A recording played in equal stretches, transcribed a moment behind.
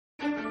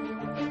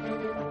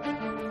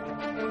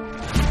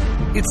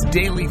It's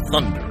Daily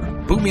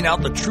Thunder, booming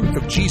out the truth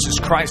of Jesus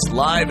Christ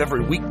live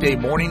every weekday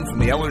morning from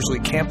the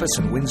Ellerslie campus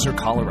in Windsor,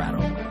 Colorado.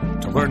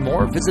 To learn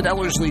more, visit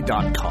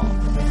Ellerslie.com.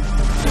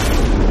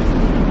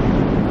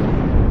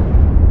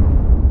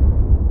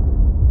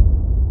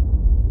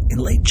 In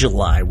late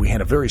July, we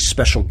had a very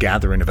special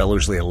gathering of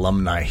Ellerslie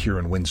alumni here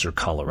in Windsor,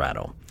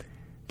 Colorado.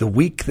 The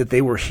week that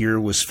they were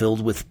here was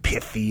filled with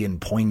pithy and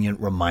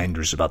poignant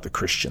reminders about the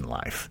Christian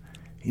life.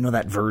 You know,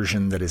 that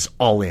version that is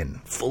all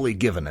in, fully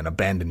given, and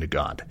abandoned to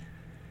God.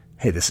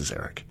 Hey, this is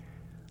Eric.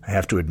 I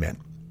have to admit,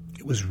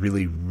 it was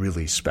really,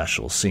 really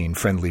special seeing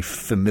friendly,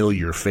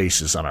 familiar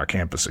faces on our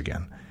campus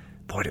again.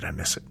 Boy, did I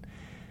miss it.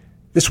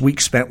 This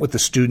week spent with the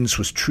students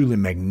was truly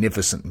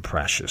magnificent and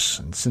precious.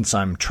 And since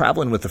I'm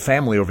traveling with the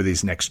family over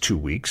these next 2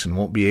 weeks and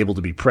won't be able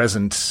to be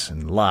present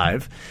and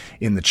live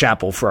in the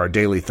chapel for our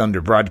Daily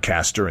Thunder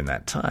broadcast during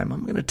that time,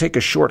 I'm going to take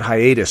a short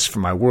hiatus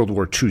from my World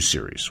War II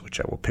series, which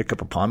I will pick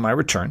up upon my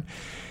return.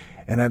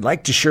 And I'd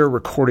like to share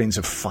recordings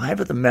of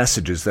 5 of the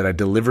messages that I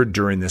delivered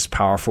during this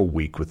powerful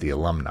week with the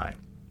alumni.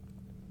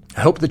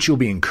 I hope that you'll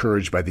be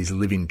encouraged by these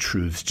living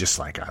truths just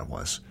like I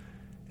was.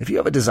 If you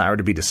have a desire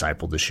to be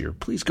discipled this year,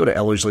 please go to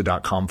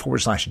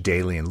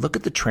Ellerslie.com/daily and look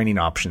at the training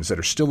options that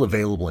are still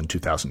available in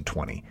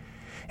 2020.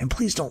 And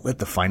please don't let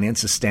the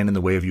finances stand in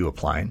the way of you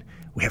applying.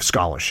 We have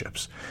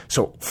scholarships.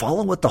 So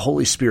follow what the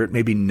Holy Spirit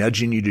may be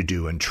nudging you to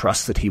do and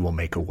trust that He will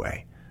make a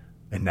way.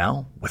 And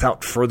now,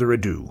 without further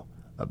ado,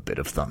 a bit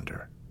of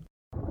thunder.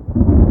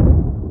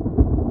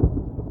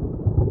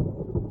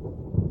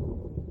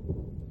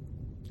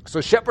 So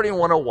Shepherding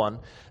 101,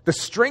 the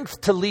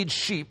strength to lead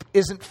sheep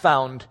isn't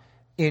found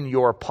in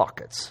your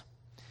pockets.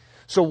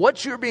 So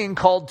what you're being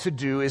called to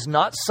do is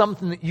not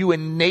something that you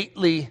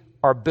innately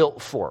are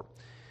built for.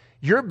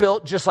 You're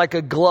built just like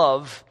a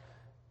glove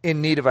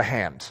in need of a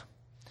hand.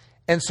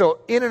 And so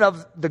in and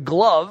of the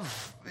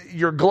glove,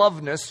 your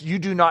gloveness, you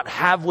do not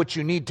have what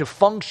you need to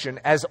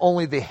function as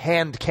only the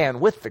hand can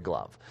with the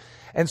glove.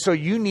 And so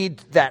you need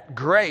that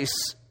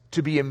grace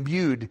to be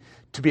imbued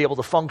to be able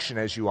to function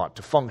as you ought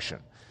to function.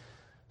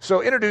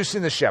 So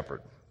introducing the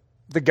shepherd,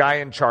 the guy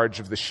in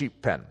charge of the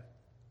sheep pen.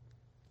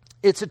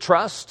 It's a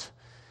trust,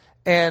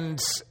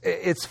 and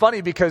it's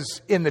funny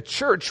because in the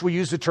church we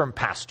use the term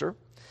pastor.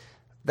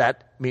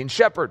 That means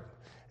shepherd.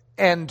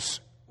 And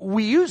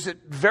we use it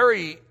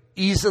very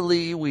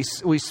easily. We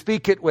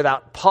speak it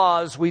without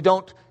pause. We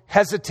don't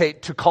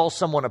hesitate to call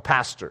someone a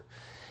pastor.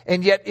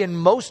 And yet in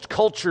most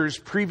cultures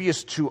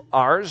previous to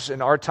ours,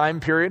 in our time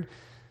period,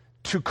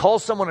 to call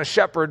someone a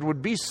shepherd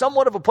would be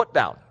somewhat of a put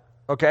down.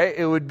 Okay?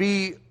 It would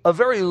be a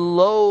very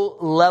low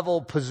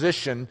level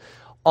position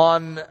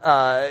on,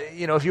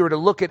 if you were to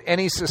look at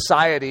any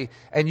society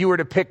and you were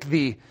to pick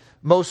the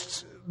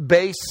most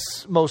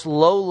base, most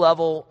low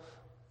level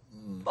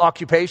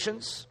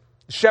occupations,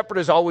 shepherd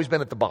has always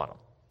been at the bottom.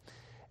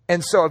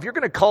 And so if you're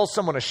going to call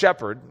someone a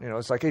shepherd,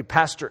 it's like, hey,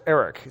 Pastor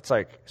Eric. It's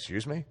like,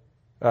 excuse me?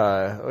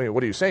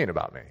 What are you saying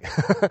about me?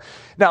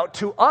 Now,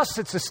 to us,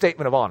 it's a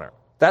statement of honor.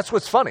 That's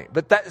what's funny.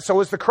 But so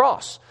is the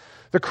cross.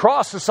 The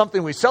cross is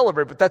something we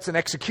celebrate, but that's an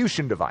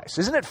execution device.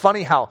 Isn't it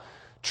funny how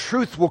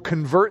truth will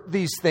convert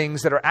these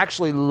things that are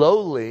actually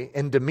lowly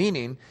and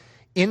demeaning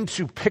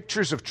into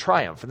pictures of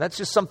triumph? And that's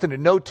just something to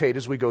notate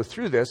as we go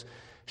through this.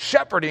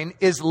 Shepherding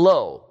is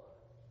low,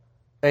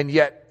 and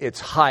yet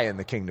it's high in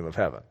the kingdom of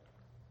heaven.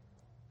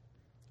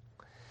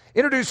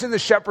 Introducing the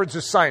shepherd's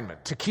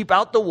assignment, to keep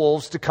out the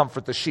wolves, to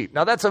comfort the sheep.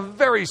 Now that's a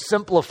very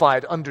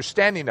simplified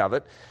understanding of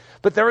it,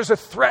 but there is a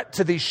threat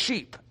to these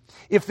sheep.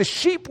 If the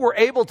sheep were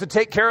able to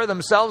take care of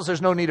themselves,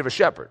 there's no need of a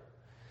shepherd.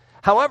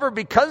 However,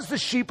 because the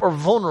sheep are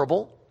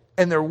vulnerable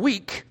and they're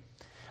weak,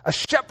 a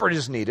shepherd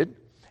is needed.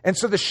 And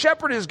so the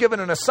shepherd is given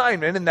an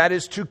assignment, and that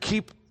is to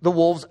keep the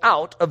wolves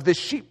out of this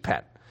sheep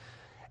pen.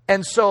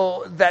 And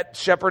so that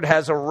shepherd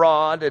has a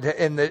rod,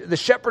 and the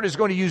shepherd is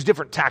going to use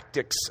different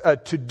tactics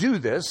to do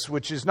this,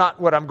 which is not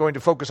what I'm going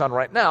to focus on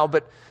right now,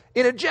 but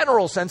in a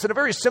general sense, in a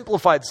very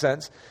simplified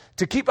sense,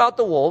 to keep out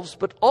the wolves,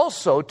 but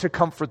also to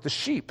comfort the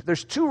sheep.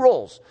 There's 2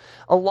 roles.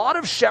 A lot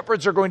of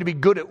shepherds are going to be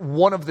good at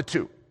one of the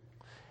 2.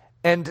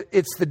 And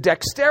it's the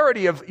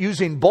dexterity of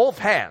using both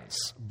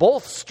hands,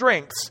 both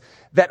strengths,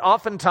 that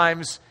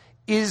oftentimes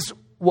is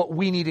what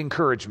we need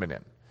encouragement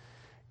in.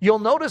 You'll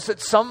notice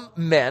that some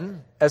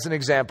men, as an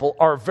example,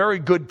 are very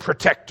good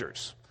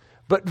protectors,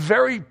 but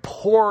very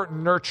poor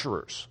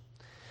nurturers.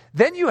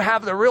 Then you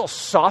have the real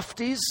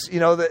softies,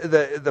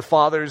 the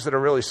fathers that are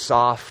really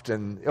soft,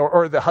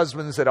 or the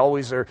husbands that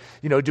always are,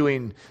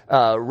 doing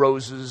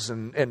roses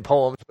and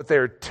poems, but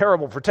they're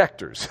terrible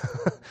protectors.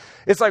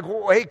 It's like,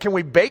 hey, can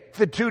we bake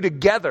the 2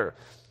 together?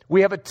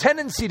 We have a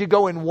tendency to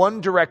go in one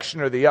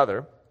direction or the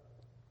other.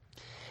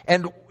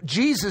 And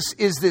Jesus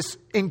is this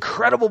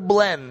incredible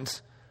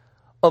blend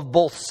of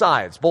both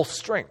sides, both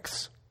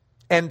strengths.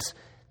 And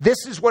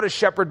this is what a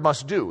shepherd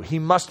must do. He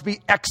must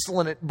be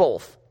excellent at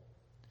both.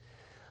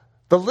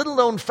 The little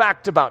known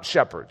fact about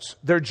shepherds,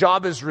 their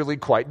job is really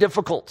quite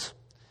difficult.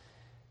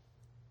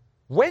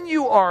 When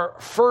you are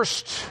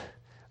first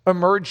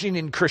emerging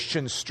in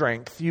Christian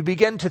strength, you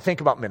begin to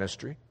think about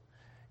ministry.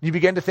 You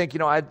begin to think,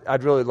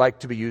 I'd really like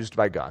to be used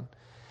by God.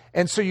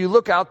 And so you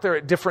look out there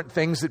at different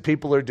things that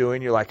people are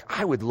doing. You're like,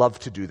 I would love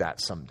to do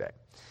that someday.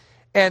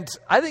 And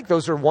I think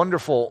those are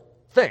wonderful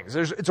things.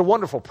 It's a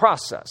wonderful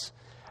process.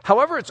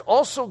 However, it's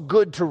also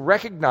good to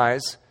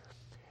recognize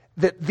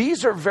that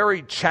these are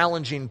very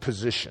challenging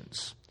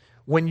positions.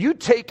 When you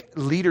take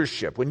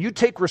leadership, when you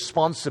take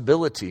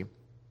responsibility,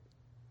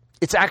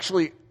 it's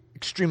actually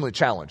extremely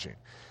challenging.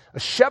 A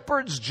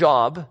shepherd's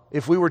job,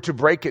 if we were to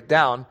break it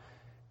down,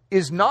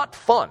 is not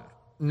fun.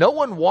 No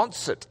one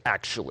wants it,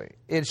 actually.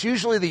 It's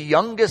usually the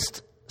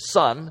youngest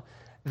son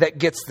that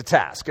gets the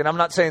task. And I'm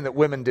not saying that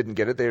women didn't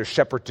get it. They are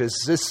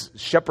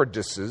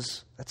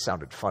shepherdesses. That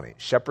sounded funny.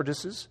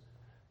 Shepherdesses?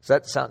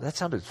 That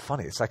sounded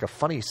funny. It's like a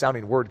funny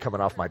sounding word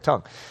coming off my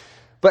tongue.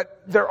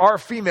 But there are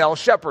female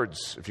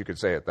shepherds, if you could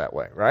say it that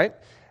way, right?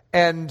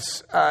 And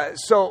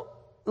so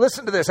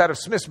listen to this out of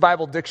Smith's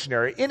Bible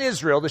Dictionary. In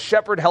Israel, the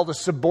shepherd held a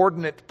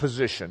subordinate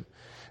position.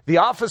 The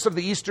office of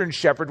the Eastern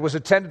shepherd was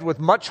attended with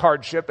much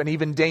hardship and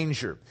even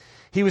danger.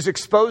 He was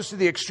exposed to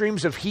the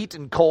extremes of heat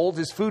and cold.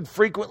 His food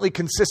frequently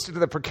consisted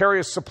of the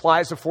precarious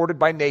supplies afforded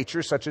by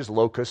nature, such as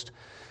locust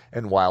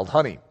and wild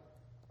honey.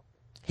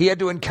 He had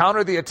to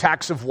encounter the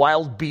attacks of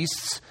wild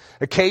beasts,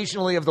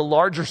 occasionally of the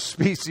larger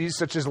species,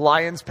 such as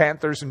lions,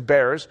 panthers, and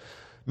bears.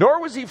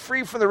 Nor was he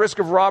free from the risk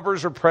of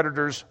robbers or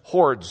predators'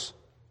 hordes.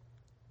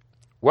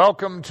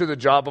 Welcome to the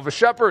job of a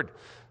shepherd.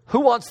 Who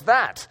wants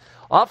that?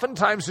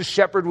 Oftentimes, the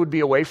shepherd would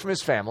be away from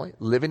his family,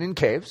 living in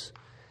caves.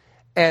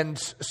 And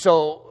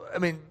so,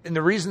 and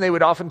the reason they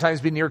would oftentimes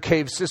be near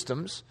cave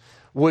systems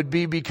would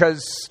be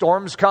because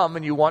storms come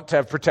and you want to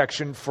have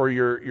protection for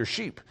your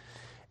sheep.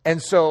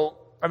 And so,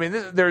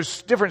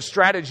 there's different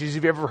strategies.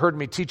 If you ever heard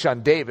me teach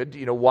on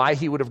David, why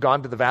he would have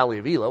gone to the Valley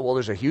of Elah. Well,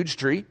 there's a huge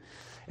tree.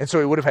 And so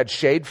he would have had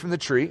shade from the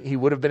tree. He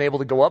would have been able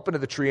to go up into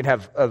the tree and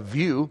have a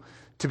view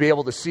to be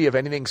able to see if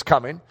anything's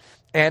coming.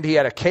 And he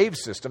had a cave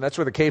system. That's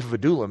where the cave of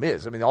Adullam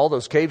is. All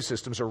those cave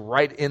systems are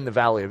right in the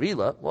Valley of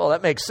Elah. Well,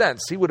 that makes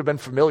sense. He would have been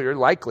familiar,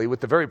 likely,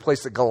 with the very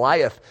place that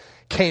Goliath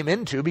came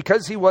into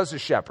because he was a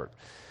shepherd.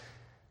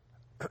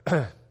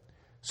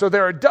 So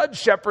there are dud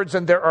shepherds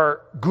and there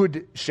are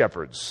good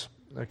shepherds.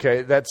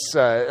 Okay, that's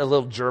a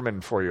little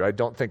German for you. I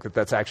don't think that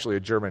that's actually a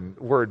German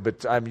word,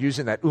 but I'm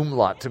using that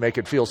umlaut to make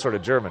it feel sort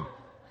of German.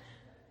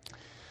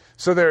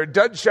 So there are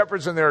dud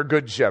shepherds and there are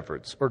good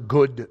shepherds, or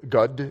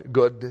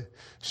good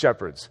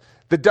shepherds.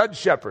 The dud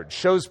shepherd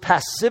shows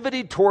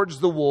passivity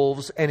towards the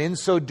wolves and in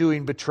so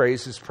doing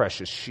betrays his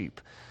precious sheep.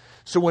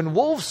 So when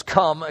wolves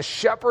come, a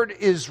shepherd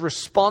is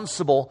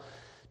responsible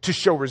to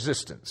show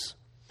resistance,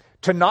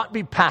 to not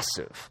be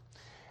passive.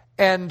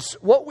 And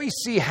what we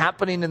see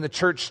happening in the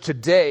church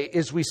today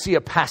is we see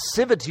a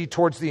passivity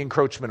towards the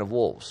encroachment of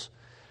wolves,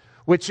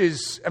 which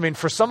is,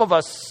 for some of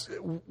us,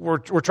 we're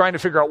trying to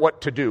figure out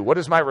what to do. What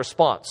is my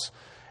response?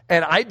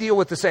 And I deal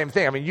with the same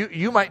thing.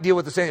 You might deal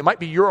with the same. It might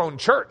be your own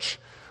church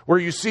where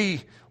you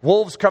see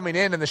wolves coming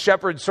in and the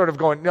shepherd's sort of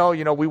going, no,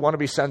 we want to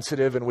be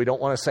sensitive and we don't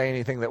want to say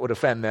anything that would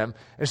offend them.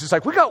 And it's just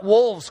like, we got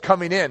wolves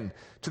coming in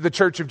to the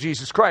Church of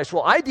Jesus Christ.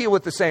 Well, I deal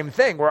with the same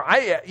thing where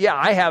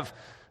I have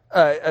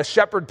a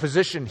shepherd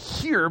position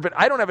here, but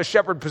I don't have a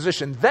shepherd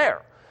position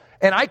there.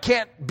 And I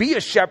can't be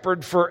a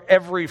shepherd for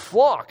every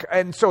flock.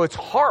 And so it's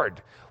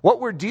hard. What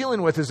we're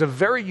dealing with is a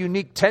very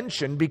unique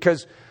tension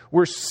because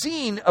we're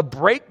seeing a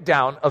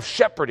breakdown of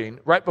shepherding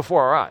right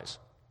before our eyes.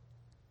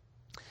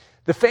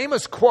 The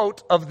famous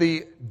quote of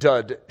the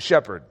dud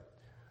shepherd,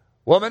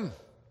 "Woman,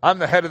 I'm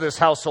the head of this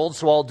household,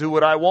 so I'll do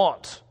what I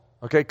want."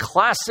 Okay,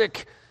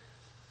 classic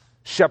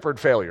shepherd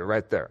failure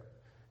right there.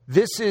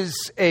 This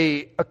is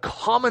a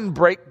common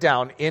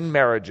breakdown in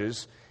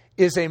marriages,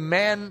 is a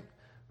man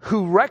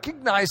who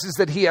recognizes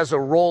that he has a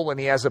role and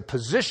he has a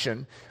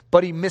position,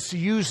 but he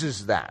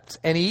misuses that.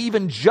 And he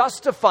even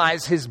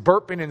justifies his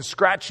burping and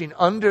scratching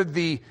under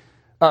the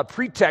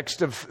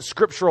pretext of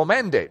scriptural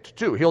mandate,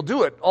 too. He'll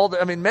do it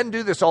men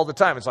do this all the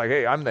time. It's like,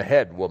 hey, I'm the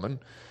head, woman.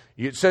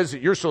 It says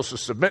that you're supposed to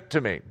submit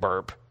to me.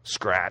 Burp,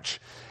 scratch.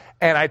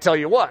 And I tell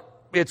you what,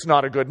 it's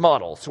not a good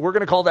model. So we're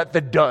going to call that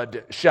the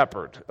dud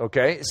shepherd,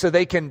 okay? So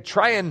they can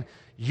try and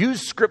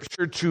use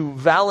scripture to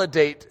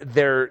validate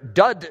their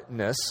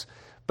dudness,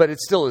 but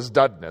it still is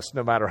dudness,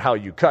 no matter how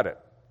you cut it.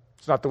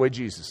 It's not the way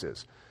Jesus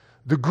is.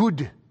 The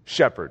good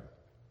shepherd.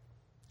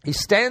 He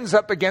stands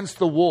up against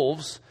the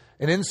wolves,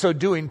 and in so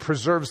doing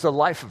preserves the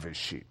life of his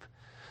sheep.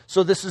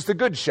 So this is the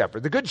good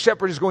shepherd. The good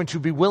shepherd is going to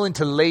be willing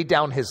to lay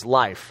down his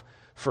life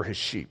for his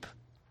sheep.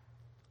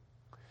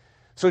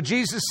 So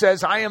Jesus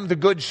says, I am the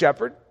good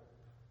shepherd.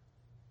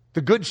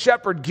 The good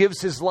shepherd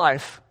gives his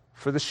life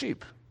for the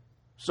sheep.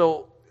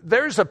 So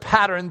there's a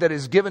pattern that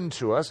is given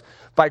to us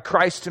by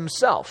Christ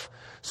himself.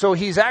 So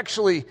he's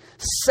actually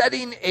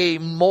setting a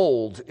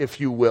mold, if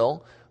you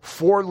will,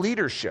 for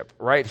leadership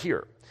right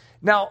here.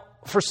 Now,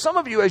 for some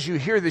of you, as you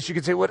hear this, you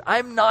can say, well,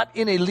 I'm not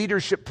in a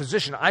leadership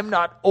position. I'm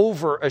not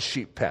over a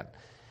sheep pen.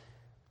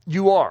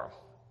 You are.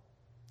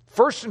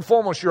 First and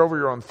foremost, you're over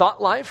your own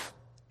thought life.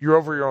 You're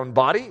over your own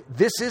body.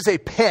 This is a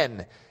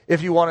pen,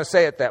 if you want to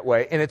say it that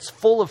way, and it's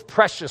full of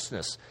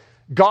preciousness.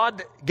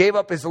 God gave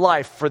up his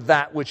life for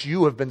that which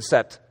you have been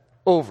set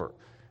over.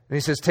 And he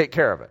says, take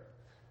care of it.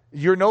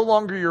 You're no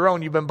longer your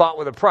own. You've been bought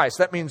with a price.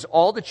 That means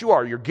all that you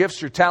are, your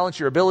gifts, your talents,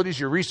 your abilities,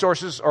 your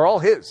resources are all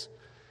his.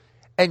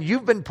 And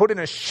you've been put in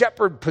a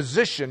shepherd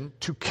position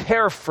to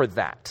care for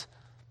that.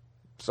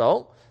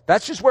 So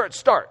that's just where it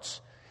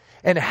starts.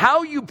 And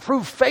how you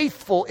prove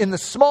faithful in the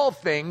small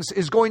things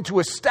is going to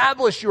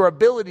establish your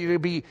ability to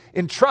be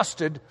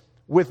entrusted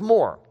with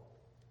more.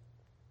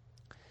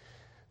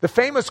 The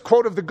famous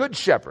quote of the Good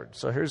Shepherd.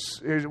 So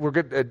here's we're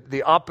good at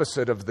the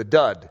opposite of the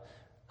dud.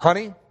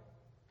 Honey,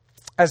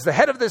 as the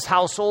head of this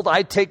household,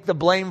 I take the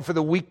blame for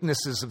the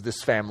weaknesses of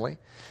this family,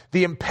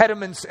 the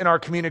impediments in our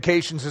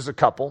communications as a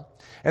couple,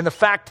 and the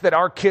fact that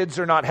our kids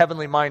are not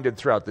heavenly minded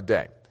throughout the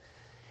day.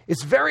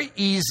 It's very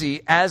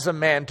easy as a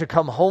man to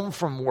come home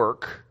from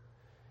work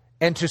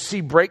and to see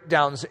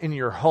breakdowns in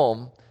your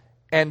home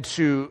and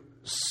to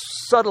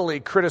subtly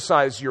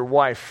criticize your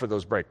wife for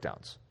those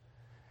breakdowns.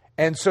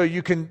 And so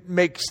you can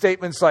make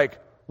statements like,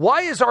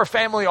 why is our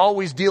family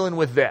always dealing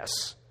with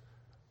this?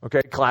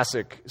 Okay,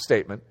 classic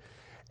statement.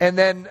 And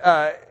then,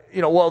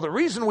 well, the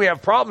reason we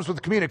have problems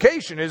with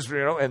communication is,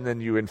 and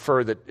then you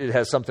infer that it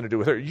has something to do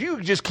with her.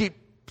 You just keep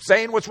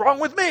saying what's wrong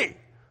with me.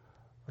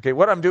 Okay,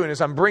 what I'm doing is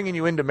I'm bringing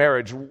you into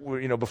marriage,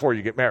 before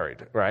you get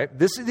married, right?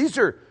 These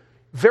are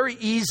very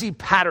easy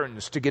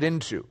patterns to get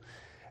into.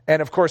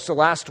 And of course, the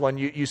last one,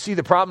 you see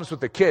the problems with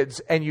the kids,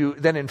 and you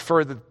then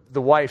infer that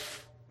the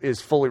wife is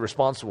fully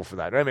responsible for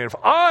that. I mean, if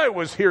I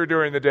was here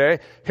during the day,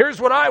 here's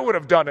what I would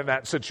have done in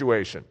that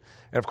situation.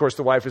 And of course,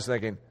 the wife is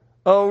thinking,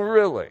 oh,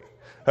 really?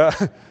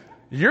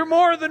 You're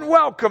more than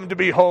welcome to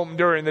be home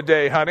during the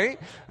day, honey,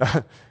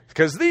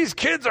 because these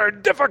kids are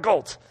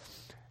difficult.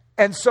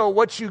 And so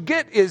what you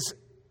get is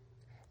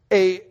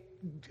a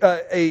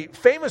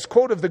famous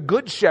quote of the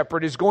Good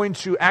Shepherd is going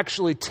to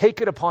actually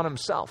take it upon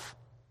himself.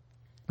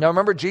 Now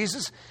remember,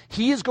 Jesus,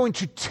 he is going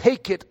to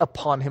take it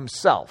upon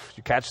himself.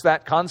 You catch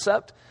that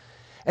concept?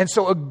 And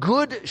so a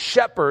good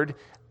shepherd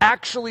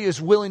actually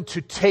is willing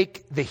to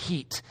take the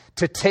heat,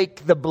 to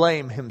take the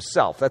blame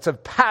himself. That's a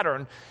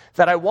pattern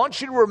that I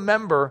want you to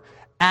remember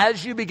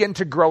as you begin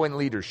to grow in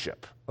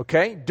leadership,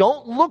 okay?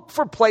 Don't look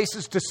for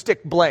places to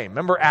stick blame.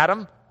 Remember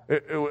Adam?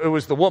 It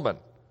was the woman.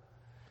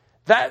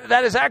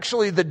 That is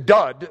actually the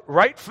dud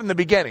right from the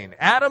beginning.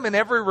 Adam in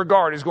every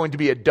regard is going to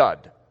be a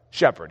dud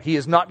shepherd. He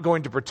is not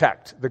going to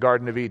protect the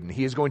Garden of Eden.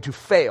 He is going to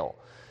fail.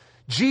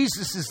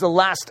 Jesus is the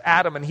last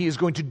Adam, and he is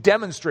going to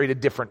demonstrate a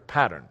different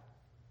pattern.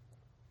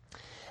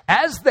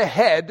 As the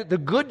head, the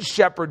Good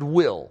Shepherd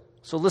will.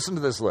 So listen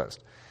to this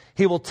list.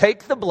 He will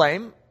take the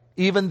blame,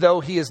 even though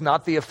he is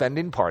not the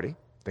offending party.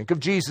 Think of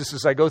Jesus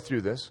as I go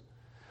through this.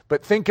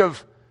 But think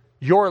of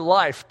your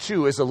life,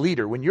 too, as a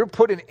leader. When you're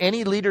put in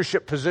any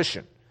leadership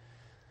position,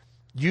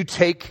 you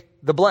take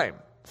the blame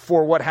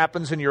for what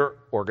happens in your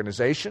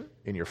organization,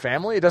 in your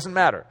family. It doesn't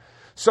matter.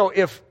 So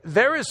if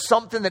there is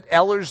something that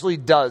Ellerslie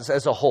does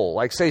as a whole,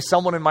 like say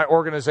someone in my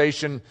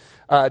organization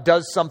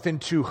does something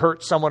to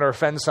hurt someone or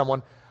offend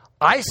someone,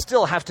 I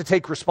still have to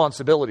take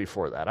responsibility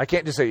for that. I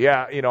can't just say,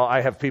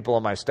 I have people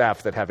on my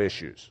staff that have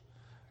issues,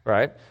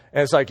 right?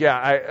 And it's like,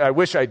 I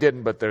wish I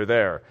didn't, but they're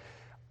there.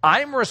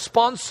 I'm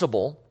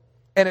responsible,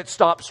 and it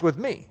stops with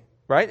me,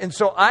 right? And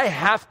so I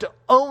have to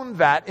own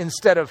that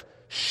instead of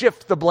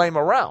shift the blame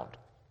around.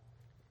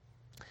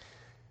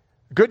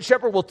 Good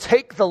Shepherd will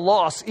take the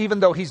loss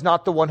even though he's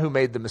not the one who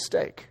made the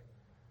mistake.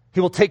 He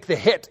will take the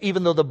hit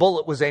even though the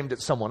bullet was aimed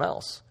at someone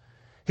else.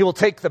 He will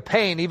take the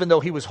pain even though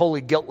he was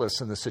wholly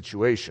guiltless in the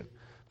situation.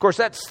 Of course,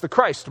 that's the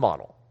Christ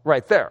model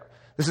right there.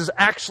 This is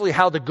actually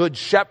how the Good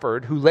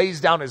Shepherd who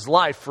lays down his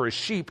life for his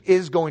sheep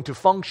is going to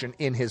function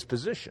in his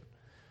position.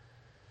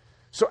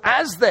 So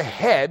as the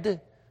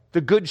head,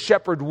 the Good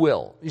Shepherd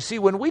will. You see,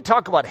 when we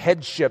talk about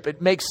headship,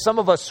 it makes some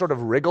of us sort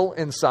of wriggle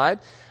inside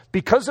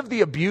because of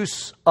the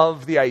abuse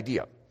of the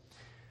idea.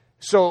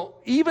 So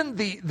even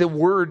the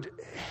word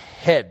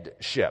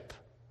headship,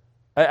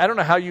 I don't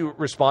know how you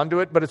respond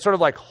to it, but it's sort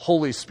of like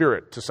Holy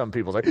Spirit to some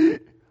people.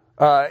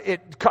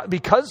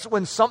 Because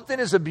when something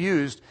is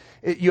abused,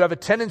 you have a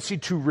tendency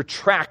to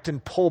retract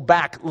and pull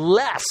back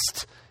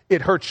lest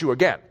it hurts you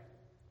again.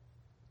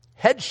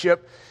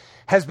 Headship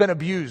has been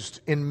abused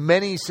in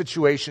many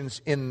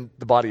situations in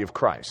the body of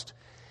Christ.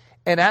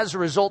 And as a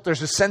result,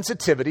 there's a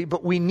sensitivity,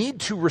 but we need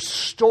to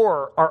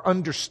restore our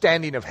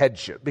understanding of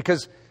headship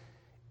because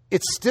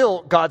it's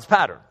still God's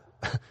pattern.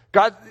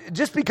 God,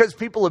 just because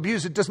people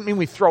abuse it doesn't mean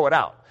we throw it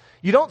out.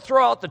 You don't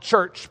throw out the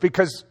church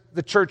because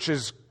the church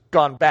has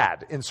gone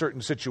bad in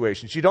certain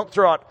situations. You don't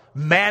throw out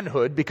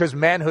manhood because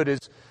manhood has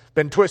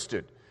been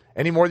twisted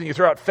any more than you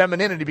throw out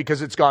femininity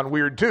because it's gone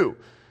weird too.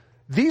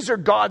 These are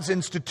God's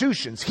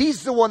institutions.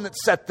 He's the one that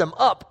set them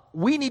up.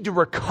 We need to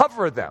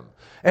recover them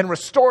and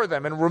restore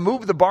them and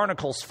remove the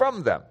barnacles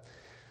from them.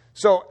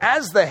 So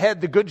as the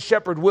head, the Good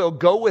Shepherd will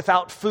go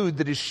without food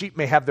that his sheep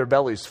may have their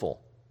bellies full.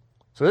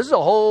 So this is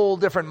a whole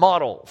different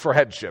model for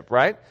headship,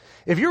 right?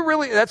 If you're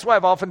really, that's why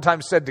I've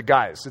oftentimes said to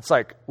guys, it's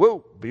like,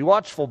 whoa, be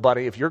watchful,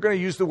 buddy. If you're going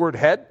to use the word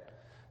head,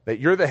 that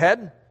you're the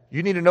head,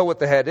 you need to know what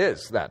the head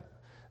is then.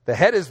 The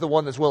head is the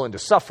one that's willing to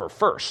suffer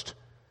first.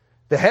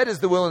 The head is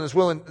the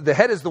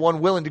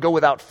one willing to go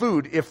without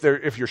food if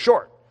you're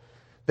short.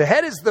 The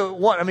head is the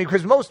one,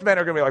 because most men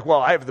are going to be like,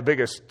 well, I have the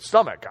biggest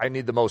stomach. I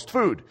need the most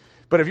food.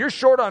 But if you're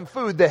short on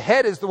food, the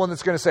head is the one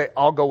that's going to say,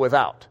 I'll go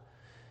without.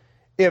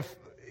 If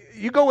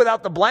you go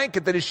without the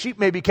blanket that his sheep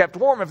may be kept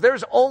warm, if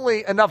there's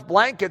only enough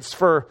blankets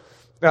for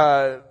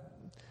the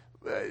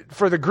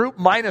group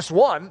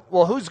 -1,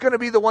 well, who's going to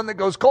be the one that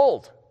goes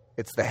cold?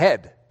 It's the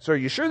head. So are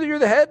you sure that you're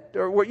the head?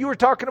 Or what you were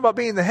talking about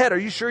being the head, are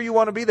you sure you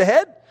want to be the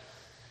head?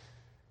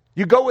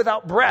 You go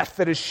without breath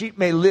that his sheep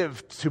may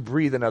live to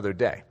breathe another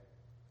day.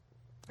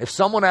 If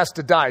someone has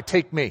to die,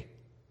 take me.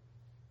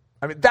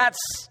 That's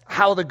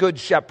how the good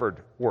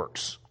shepherd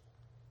works.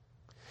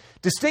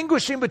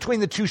 Distinguishing between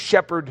the two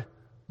shepherd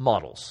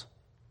models.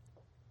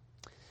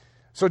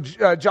 So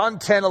John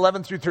 10,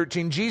 11 through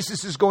 13,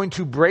 Jesus is going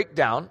to break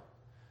down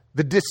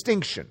the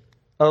distinction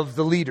of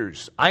the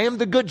leaders. I am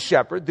the good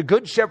shepherd. The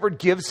good shepherd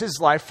gives his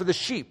life for the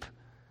sheep.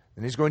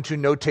 And he's going to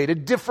notate a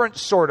different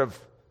sort of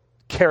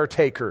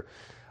caretaker,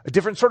 a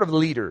different sort of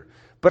leader.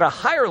 But a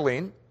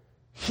hireling,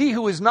 he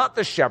who is not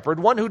the shepherd,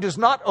 one who does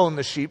not own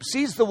the sheep,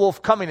 sees the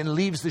wolf coming and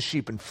leaves the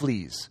sheep and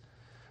flees.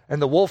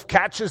 And the wolf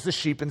catches the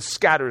sheep and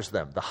scatters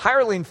them. The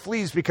hireling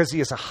flees because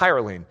he is a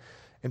hireling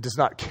and does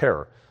not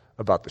care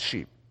about the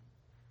sheep.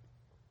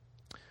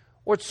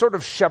 What sort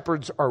of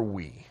shepherds are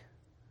we?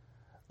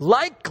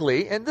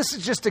 Likely, and this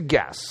is just a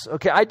guess,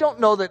 okay, I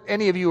don't know that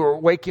any of you are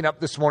waking up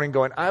this morning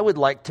going, I would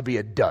like to be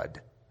a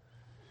dud.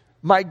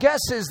 My guess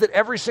is that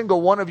every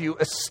single one of you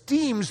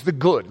esteems the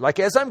good.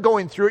 Like as I'm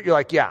going through it, you're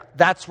like, yeah,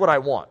 that's what I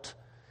want.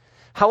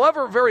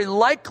 However, very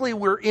likely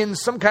we're in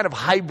some kind of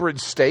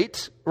hybrid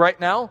state right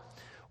now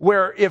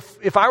where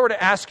if I were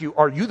to ask you,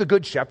 are you the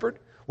good shepherd?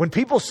 When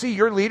people see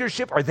your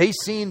leadership, are they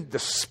seeing the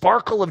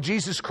sparkle of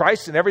Jesus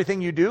Christ in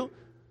everything you do?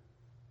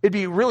 It'd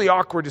be really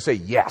awkward to say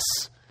yes.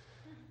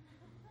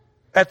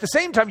 At the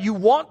same time, you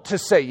want to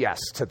say yes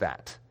to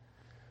that.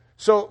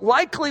 So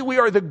likely we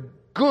are the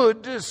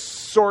good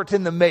sort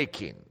in the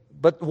making,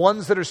 but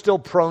ones that are still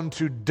prone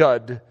to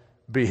dud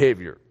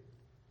behavior.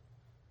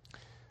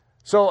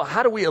 So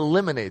how do we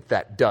eliminate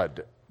that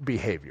dud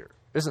behavior?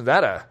 Isn't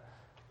that a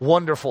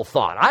wonderful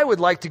thought? I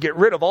would like to get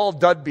rid of all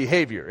dud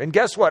behavior. And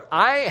guess what?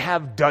 I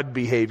have dud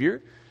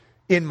behavior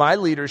in my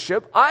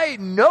leadership. I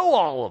know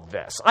all of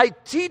this. I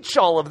teach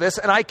all of this,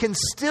 and I can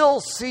still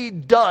see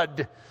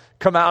dud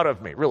come out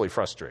of me. Really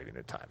frustrating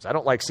at times. I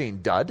don't like seeing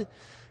dud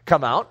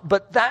come out,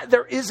 but that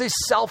there is a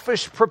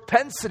selfish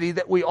propensity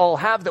that we all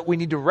have that we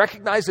need to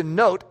recognize and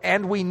note,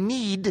 and we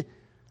need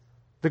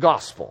the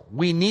gospel.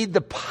 We need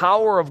the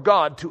power of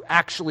God to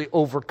actually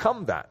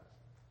overcome that.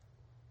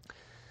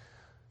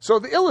 So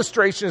the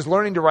illustration is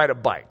learning to ride a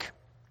bike.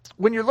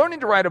 When you're learning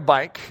to ride a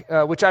bike,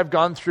 which I've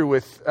gone through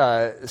with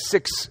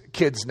 6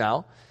 kids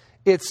now,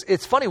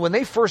 it's funny, when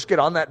they first get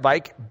on that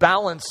bike,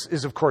 balance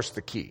is, of course,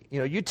 the key.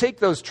 You take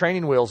those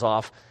training wheels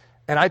off,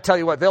 and I tell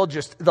you what,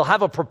 they'll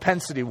have a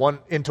propensity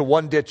into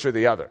one ditch or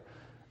the other.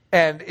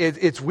 And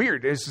it's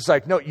weird. It's just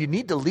like, no, you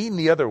need to lean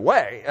the other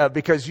way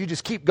because you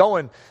just keep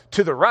going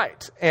to the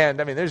right. And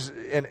there's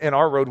in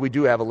our road, we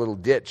do have a little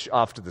ditch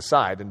off to the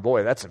side. And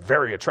boy, that's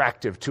very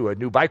attractive to a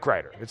new bike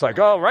rider. It's like,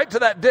 oh, right to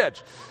that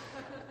ditch.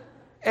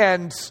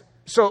 And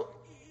so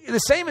the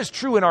same is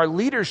true in our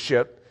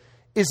leadership,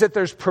 is that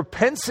there's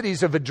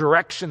propensities of a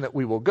direction that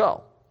we will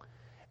go.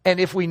 And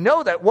if we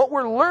know that, what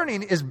we're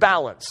learning is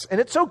balance.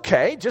 And it's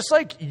okay, just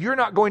like you're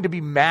not going to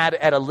be mad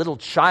at a little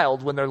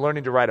child when they're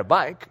learning to ride a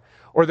bike,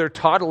 or they're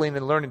toddling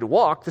and learning to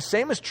walk, the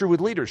same is true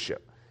with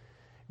leadership.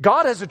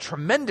 God has a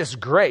tremendous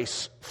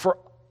grace for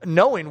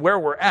knowing where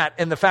we're at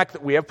and the fact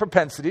that we have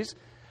propensities.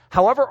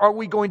 However, are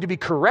we going to be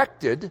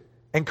corrected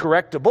and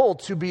correctable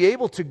to be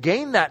able to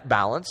gain that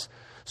balance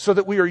so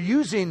that we are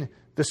using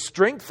the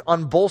strength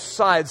on both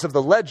sides of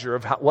the ledger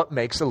of what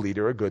makes a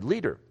leader a good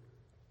leader?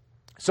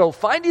 So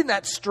finding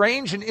that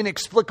strange and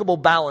inexplicable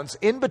balance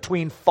in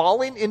between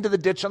falling into the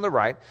ditch on the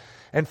right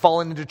and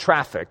falling into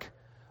traffic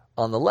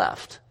on the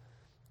left.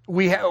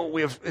 We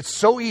have, it's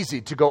so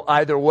easy to go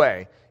either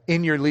way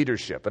in your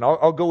leadership. And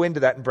I'll go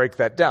into that and break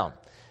that down.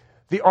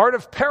 The art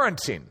of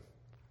parenting.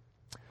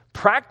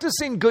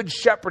 Practicing good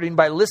shepherding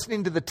by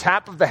listening to the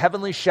tap of the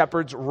heavenly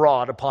shepherd's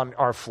rod upon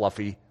our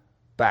fluffy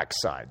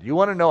backside. You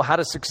want to know how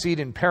to succeed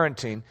in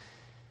parenting,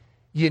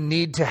 you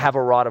need to have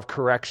a rod of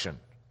correction.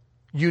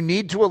 You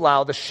need to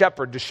allow the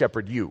shepherd to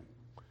shepherd you.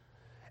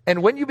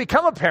 And when you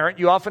become a parent,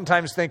 you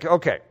oftentimes think,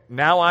 okay,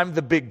 now I'm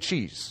the big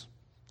cheese.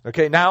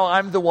 Okay, now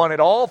I'm the one, it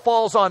all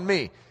falls on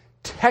me.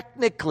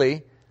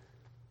 Technically,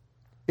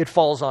 it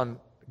falls on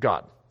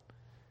God.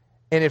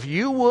 And if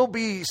you will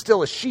be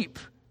still a sheep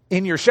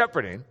in your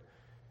shepherding,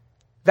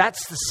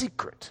 that's the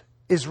secret,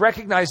 is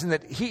recognizing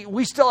that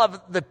we still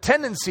have the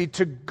tendency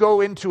to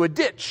go into a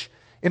ditch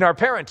in our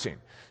parenting,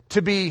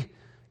 to be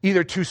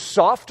either too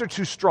soft or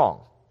too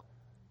strong.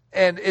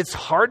 And it's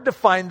hard to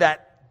find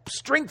that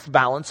strength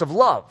balance of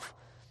love,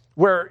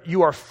 where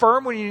you are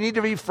firm when you need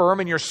to be firm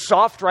and you're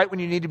soft right when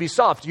you need to be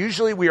soft.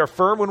 Usually we are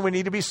firm when we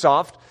need to be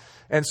soft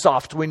and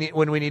soft when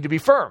we need to be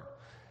firm.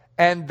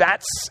 And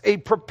that's a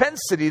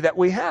propensity that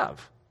we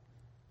have.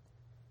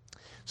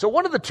 So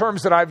one of the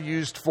terms that I've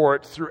used for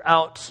it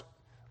throughout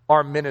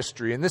our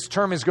ministry, and this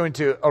term is going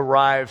to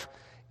arrive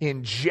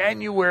in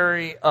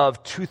January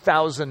of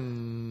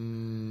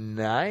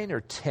 2009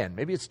 or 10.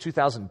 Maybe it's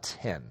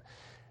 2010.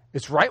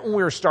 It's right when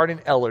we were starting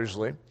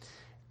Ellerslie,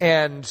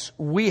 and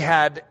we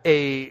had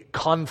a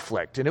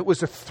conflict, and it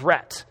was a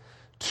threat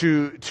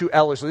to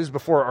Ellerslie. This is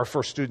before our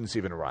first students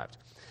even arrived.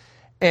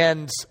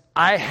 And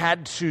I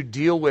had to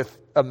deal with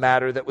a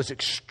matter that was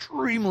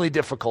extremely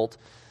difficult.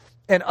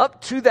 And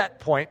up to that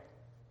point,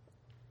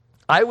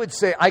 I would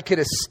say I could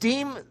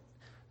esteem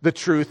the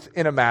truth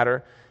in a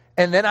matter,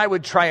 and then I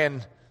would try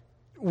and,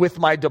 with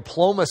my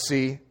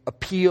diplomacy,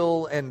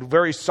 appeal and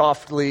very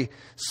softly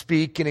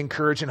speak and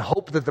encourage and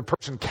hope that the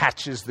person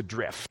catches the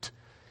drift.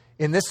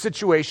 In this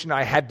situation,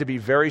 I had to be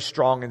very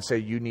strong and say,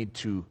 you need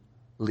to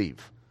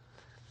leave.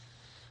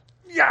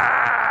 Yeah,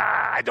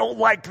 I don't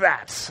like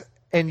that.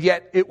 And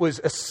yet it was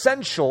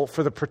essential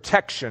for the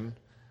protection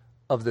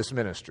of this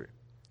ministry.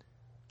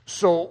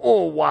 So,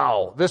 oh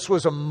wow, this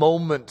was a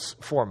moment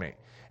for me.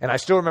 And I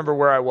still remember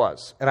where I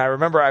was. And I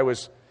remember I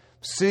was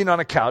sitting on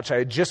a couch. I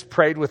had just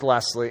prayed with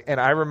Leslie.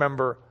 And I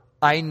remember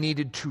I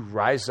needed to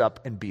rise up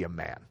and be a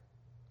man.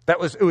 It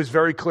was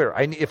very clear.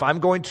 If I'm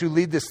going to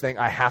lead this thing,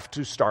 I have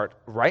to start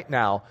right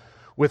now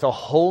with a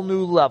whole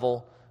new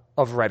level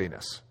of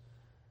readiness.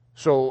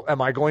 So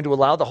am I going to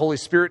allow the Holy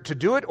Spirit to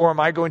do it, or am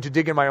I going to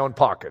dig in my own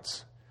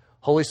pockets?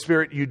 Holy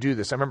Spirit, you do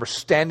this. I remember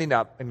standing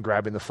up and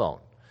grabbing the phone.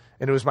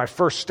 And it was my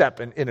first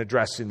step in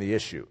addressing the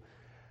issue.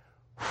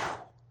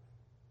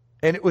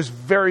 And it was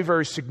very,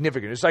 very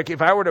significant. It's like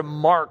if I were to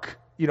mark,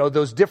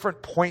 those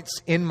different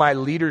points in my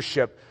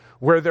leadership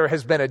where there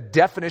has been a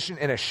definition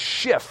and a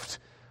shift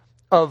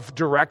of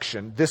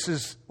direction, this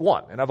is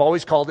one. And I've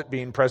always called it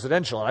being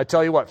presidential. And I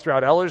tell you what,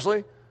 throughout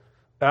Ellerslie,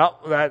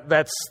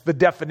 that's the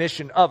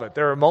definition of it.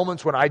 There are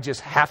moments when I just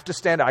have to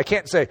stand up. I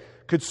can't say,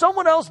 could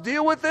someone else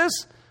deal with this?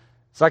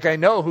 It's like I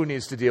know who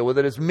needs to deal with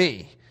it. It's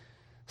me.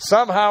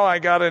 Somehow I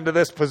got into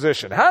this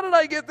position. How did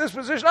I get this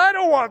position? I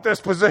don't want this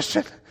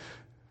position.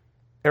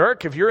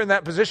 Eric, if you're in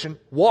that position,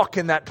 walk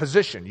in that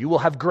position. You will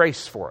have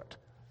grace for it.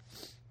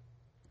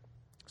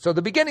 So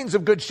the beginnings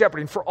of good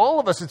shepherding, for all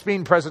of us, it's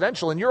being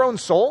presidential. In your own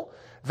soul,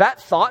 that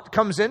thought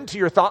comes into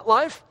your thought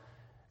life,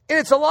 and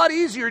it's a lot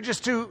easier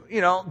just to,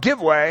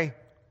 give way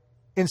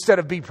instead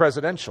of be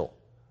presidential.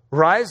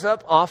 Rise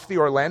up off the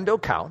Orlando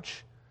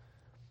couch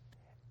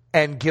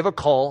and give a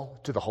call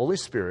to the Holy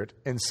Spirit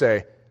and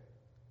say,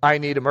 I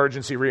need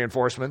emergency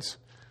reinforcements.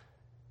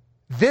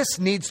 This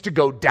needs to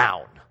go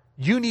down.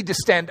 You need to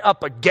stand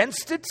up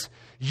against it.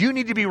 You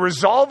need to be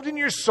resolved in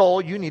your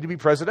soul. You need to be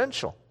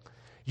presidential.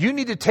 You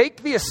need to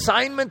take the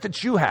assignment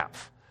that you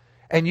have,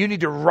 and you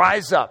need to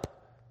rise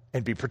up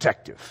and be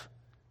protective.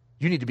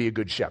 You need to be a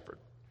good shepherd.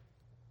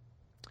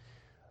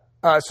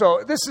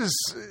 So this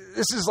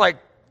is like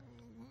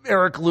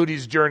Eric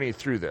Ludy's journey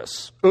through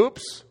this.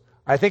 Oops,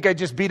 I think I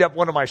just beat up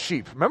one of my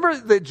sheep. Remember,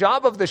 the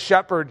job of the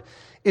shepherd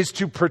is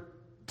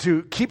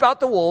to keep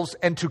out the wolves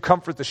and to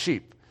comfort the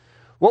sheep.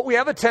 What we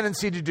have a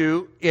tendency to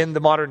do in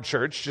the modern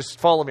church, just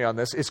follow me on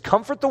this, is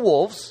comfort the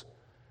wolves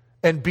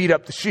and beat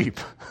up the sheep.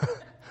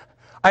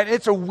 And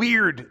it's a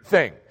weird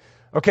thing.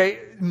 Okay,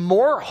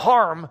 more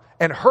harm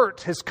and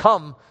hurt has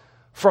come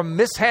from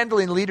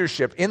mishandling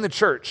leadership in the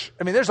church.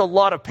 I mean, there's a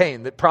lot of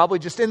pain that probably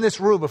just in this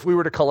room, if we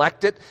were to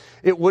collect it,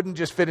 it wouldn't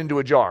just fit into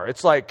a jar.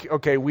 It's like,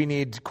 okay, we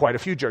need quite a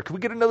few jars. Can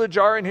we get another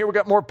jar in here? We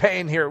got more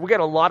pain here. We got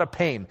a lot of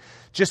pain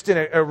just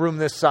in a room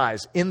this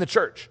size in the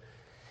church.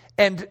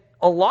 And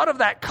a lot of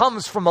that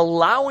comes from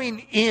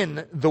allowing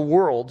in the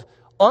world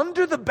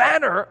under the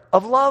banner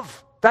of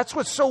love. That's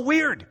what's so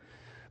weird.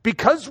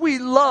 Because we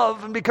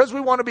love and because we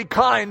want to be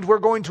kind, we're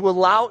going to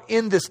allow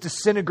in this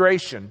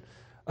disintegration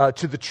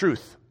to the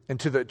truth and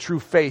to the true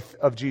faith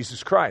of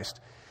Jesus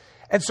Christ.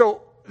 And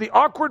so the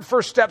awkward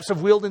first steps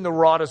of wielding the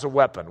rod as a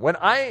weapon. When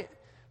I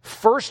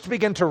first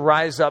began to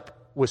rise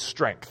up with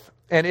strength,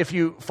 and if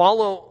you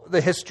follow the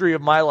history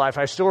of my life,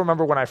 I still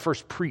remember when I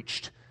first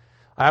preached.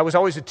 I was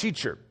always a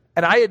teacher,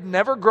 and I had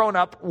never grown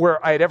up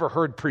where I had ever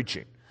heard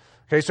preaching.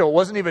 Okay, so it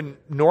wasn't even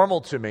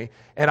normal to me,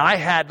 and I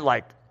had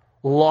like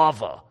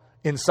lava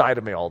inside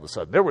of me all of a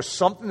sudden. There was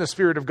something the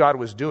Spirit of God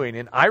was doing,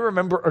 and I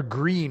remember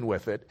agreeing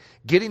with it,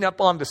 getting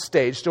up on the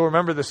stage, still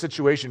remember the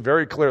situation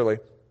very clearly,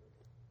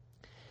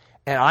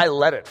 and I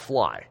let it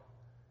fly.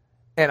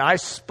 And I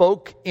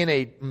spoke in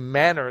a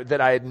manner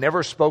that I had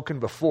never spoken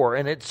before,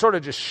 and it sort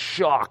of just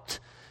shocked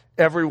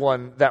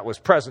everyone that was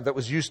present, that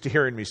was used to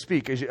hearing me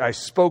speak. I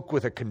spoke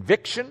with a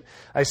conviction,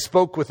 I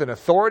spoke with an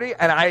authority,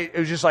 and it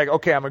was just like,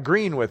 okay, I'm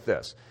agreeing with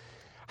this.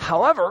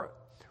 However,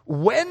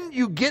 when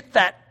you get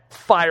that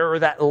fire or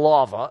that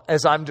lava,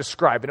 as I'm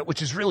describing it,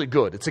 which is really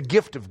good, it's a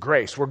gift of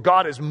grace, where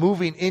God is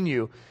moving in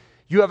you,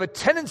 you have a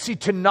tendency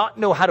to not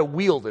know how to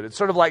wield it. It's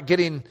sort of like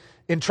getting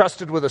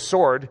entrusted with a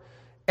sword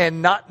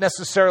and not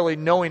necessarily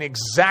knowing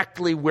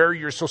exactly where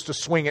you're supposed to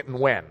swing it and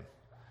when.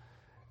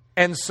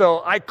 And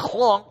so I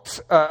clonked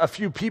a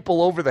few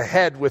people over the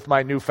head with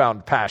my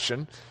newfound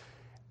passion,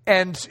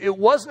 And it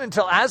wasn't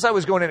until as I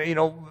was going in,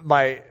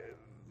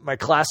 my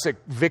classic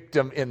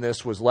victim in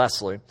this was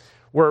Leslie,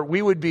 where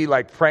we would be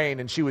like praying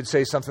and she would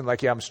say something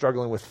like, I'm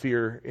struggling with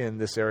fear in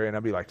this area. And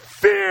I'd be like,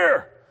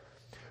 fear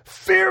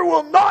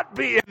will not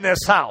be in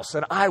this house.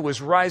 And I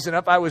was rising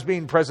up. I was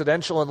being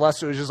presidential and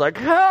Leslie was just like,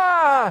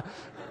 ah.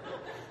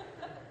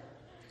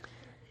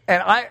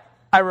 And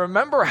I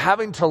remember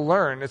having to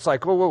learn, it's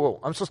like, whoa.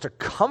 I'm supposed to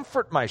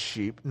comfort my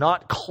sheep,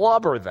 not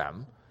clobber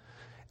them.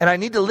 And I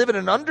need to live in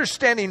an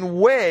understanding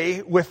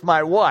way with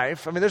my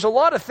wife. I mean, there's a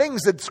lot of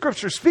things that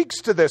Scripture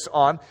speaks to this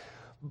on,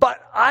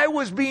 but I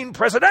was being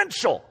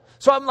presidential.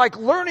 So I'm like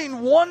learning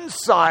one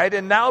side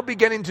and now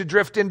beginning to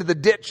drift into the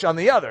ditch on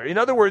the other. In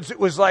other words, it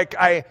was like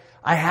I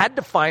had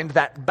to find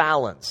that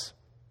balance.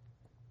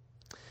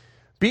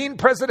 Being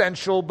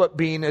presidential, but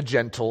being a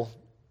gentle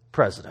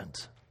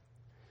president.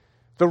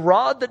 The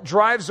rod that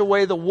drives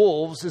away the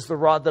wolves is the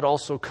rod that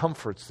also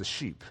comforts the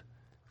sheep.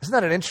 Isn't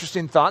that an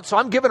interesting thought? So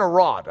I'm given a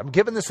rod. I'm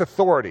given this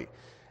authority.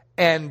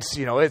 And,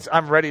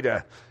 I'm ready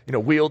to,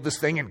 wield this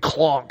thing and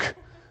clonk.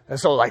 And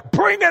so like,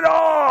 bring it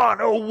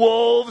on, oh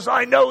wolves.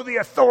 I know the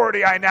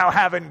authority I now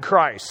have in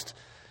Christ.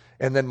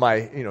 And then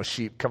my,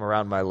 sheep come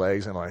around my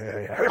legs and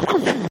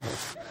I'm like,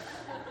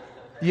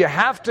 you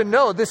have to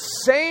know this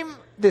same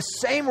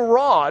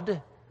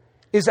rod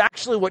is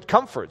actually what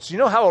comforts. You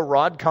know how a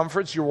rod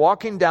comforts? You're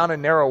walking down a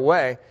narrow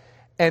way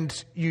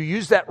and you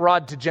use that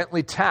rod to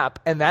gently tap,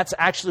 and that's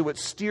actually what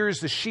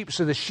steers the sheep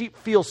so the sheep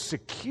feels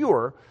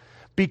secure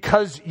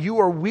because you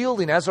are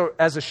wielding as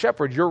a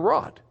shepherd your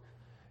rod.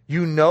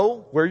 You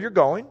know where you're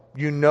going.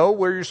 You know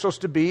where you're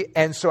supposed to be.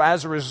 And so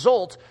as a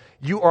result,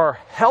 you are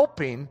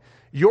helping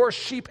your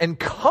sheep and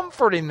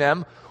comforting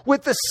them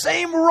with the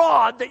same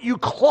rod that you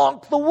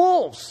clonk the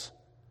wolves.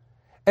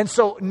 And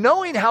so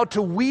knowing how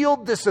to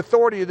wield this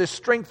authority or this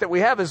strength that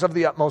we have is of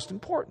the utmost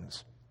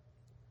importance.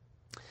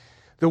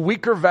 The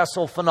weaker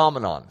vessel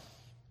phenomenon.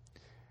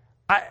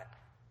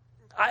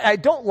 I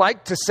don't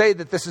like to say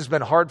that this has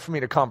been hard for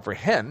me to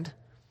comprehend,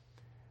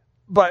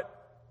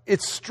 but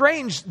it's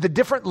strange, the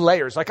different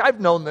layers. Like I've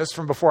known this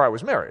from before I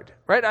was married,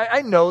 right?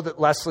 I know that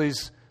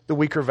Leslie's the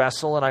weaker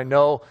vessel, and I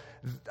know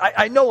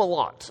a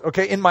lot,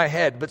 okay, in my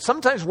head. But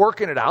sometimes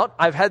working it out,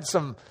 I've had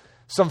some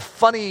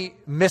funny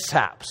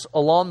mishaps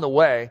along the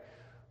way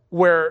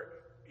where,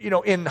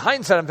 in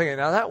hindsight, I'm thinking,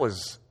 now that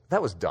was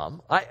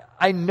dumb.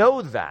 I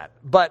know that,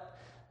 but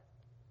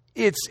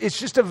it's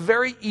just a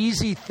very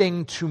easy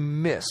thing to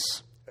miss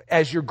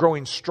as you're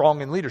growing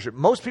strong in leadership.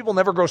 Most people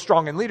never grow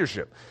strong in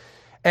leadership.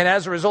 And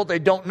as a result, they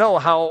don't know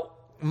how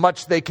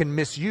much they can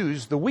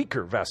misuse the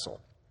weaker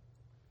vessel.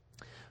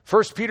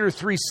 1 Peter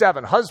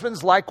 3:7,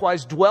 husbands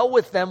likewise dwell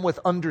with them with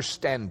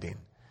understanding,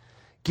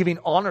 giving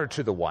honor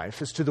to the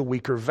wife as to the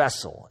weaker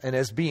vessel, and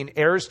as being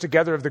heirs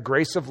together of the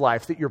grace of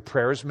life, that your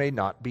prayers may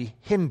not be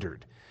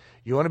hindered.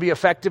 You want to be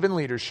effective in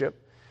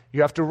leadership,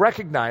 you have to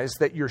recognize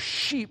that your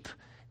sheep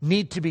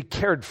need to be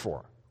cared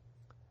for,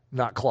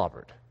 not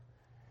clobbered.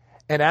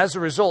 And as a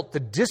result, the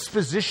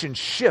disposition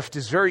shift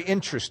is very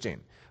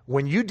interesting.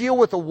 When you deal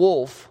with a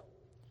wolf,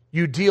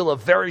 you deal a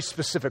very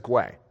specific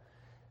way.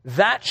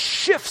 That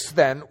shifts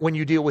then when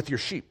you deal with your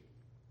sheep.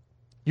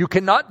 You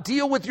cannot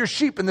deal with your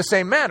sheep in the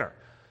same manner.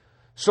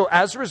 So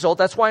as a result,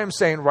 that's why I'm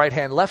saying right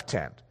hand, left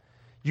hand.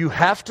 You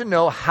have to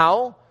know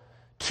how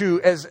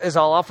to, as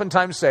I'll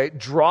oftentimes say,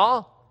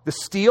 draw the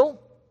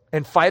steel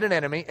and fight an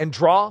enemy, and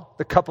draw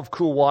the cup of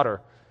cool water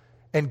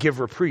and give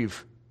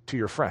reprieve to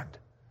your friend.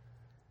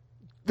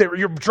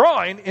 You're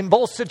drawing in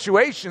both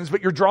situations,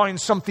 but you're drawing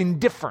something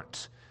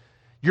different.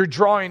 You're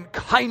drawing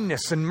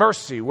kindness and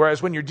mercy,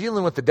 whereas when you're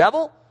dealing with the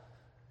devil,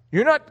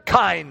 you're not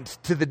kind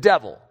to the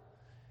devil.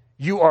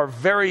 You are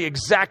very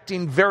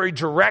exacting, very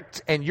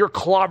direct, and you're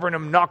clobbering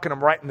him, knocking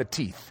him right in the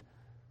teeth.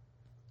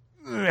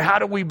 How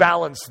do we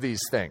balance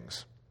these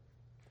things?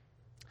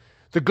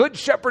 The good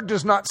shepherd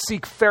does not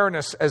seek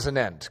fairness as an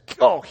end.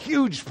 Oh,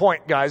 huge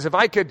point, guys. If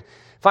I could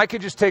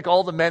just take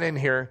all the men in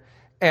here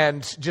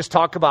and just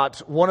talk about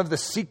one of the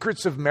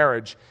secrets of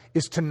marriage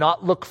is to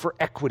not look for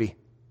equity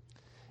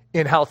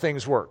in how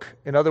things work.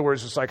 In other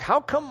words, it's like, how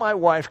come my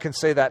wife can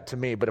say that to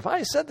me, but if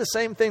I said the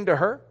same thing to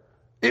her,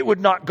 it would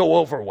not go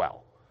over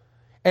well.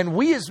 And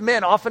we as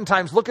men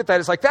oftentimes look at that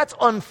as like, that's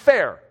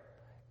unfair.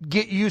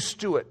 Get used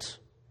to it.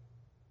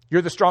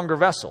 You're the stronger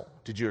vessel.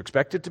 Did you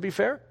expect it to be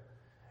fair?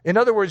 In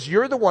other words,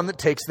 you're the one that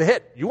takes the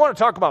hit. You want to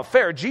talk about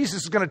fair?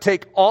 Jesus is going to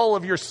take all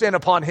of your sin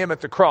upon him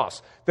at the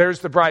cross.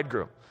 There's the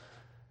bridegroom.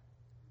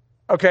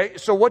 Okay,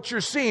 so what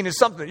you're seeing is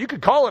something, you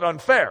could call it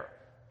unfair,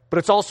 but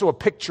it's also a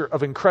picture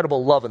of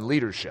incredible love and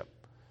leadership.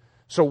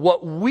 So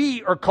what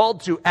we are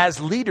called to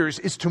as leaders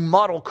is to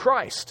model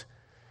Christ.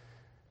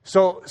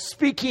 So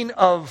speaking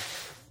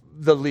of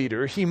the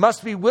leader, he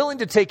must be willing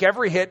to take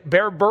every hit,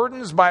 bear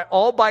burdens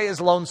by his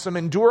lonesome,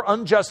 endure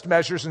unjust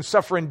measures, and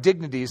suffer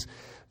indignities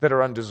that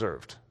are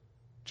undeserved.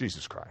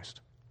 Jesus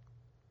Christ.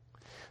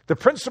 The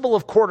principle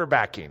of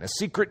quarterbacking, a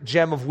secret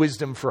gem of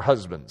wisdom for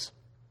husbands.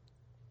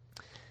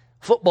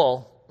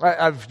 Football,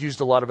 I've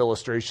used a lot of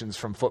illustrations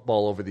from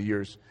football over the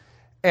years.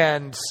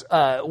 And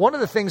one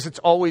of the things that's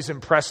always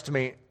impressed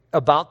me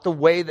about the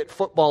way that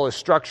football is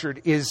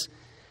structured is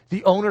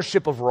the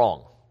ownership of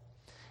wrong.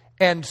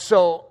 And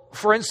so,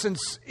 for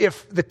instance,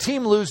 if the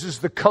team loses,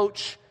 the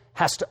coach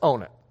has to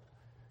own it.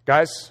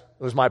 Guys,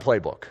 it was my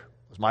playbook.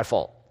 It was my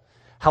fault.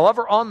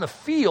 However, on the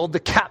field, the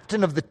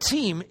captain of the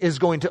team is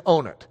going to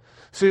own it.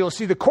 So you'll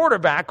see the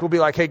quarterback will be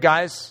like, hey,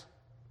 guys,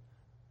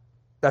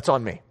 that's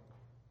on me.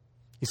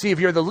 You see, if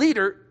you're the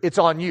leader, it's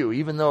on you,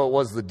 even though it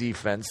was the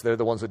defense. They're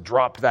the ones that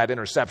dropped that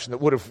interception that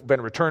would have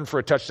been returned for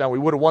a touchdown. We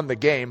would have won the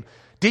game.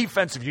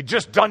 Defense, if you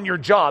just done your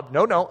job.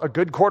 No, a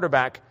good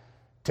quarterback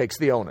takes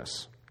the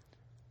onus.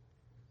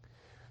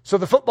 So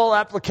the football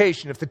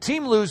application, if the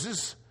team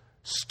loses,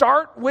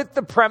 start with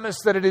the premise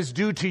that it is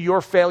due to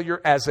your failure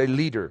as a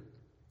leader.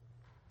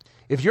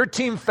 If your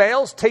team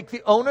fails, take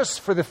the onus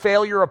for the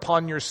failure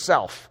upon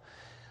yourself.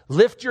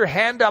 Lift your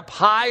hand up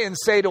high and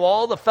say to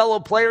all the fellow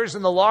players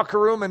in the locker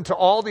room and to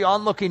all the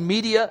onlooking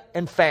media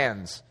and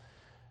fans,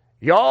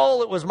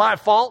 y'all, it was my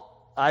fault.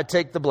 I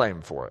take the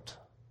blame for it.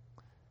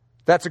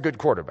 That's a good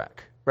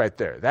quarterback right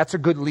there. That's a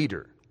good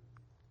leader.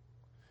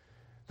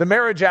 The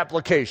marriage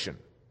application.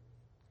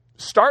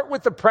 Start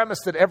with the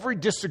premise that every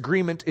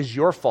disagreement is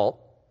your fault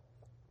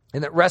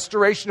and that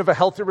restoration of a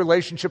healthy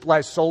relationship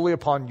lies solely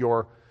upon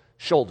your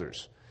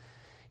shoulders.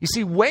 You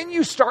see, when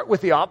you start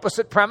with the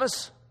opposite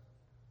premise,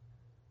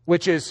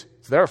 which is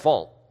it's their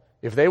fault.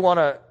 If they want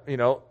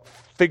to,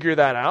 figure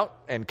that out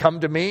and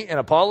come to me and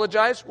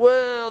apologize,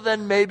 well,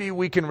 then maybe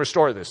we can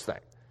restore this thing.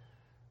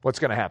 What's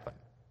going to happen?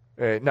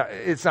 No,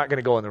 it's not going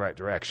to go in the right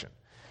direction.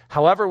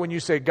 However, when you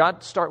say,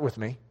 God, start with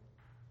me,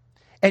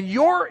 and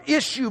your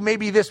issue may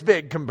be this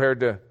big compared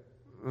to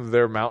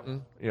their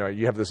mountain,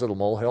 you have this little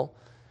molehill,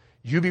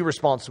 you be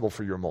responsible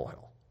for your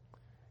molehill.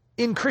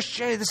 In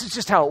Christianity, this is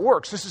just how it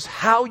works. This is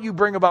how you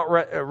bring about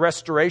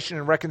restoration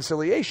and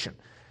reconciliation.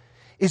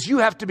 Is you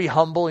have to be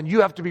humble and you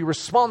have to be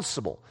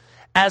responsible.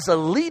 As a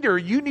leader,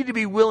 you need to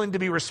be willing to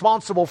be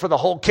responsible for the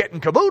whole kit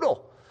and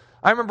caboodle.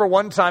 I remember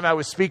one time I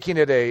was speaking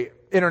at an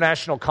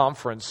international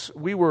conference.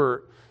 We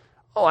were,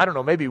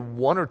 maybe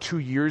 1 or 2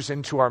 years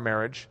into our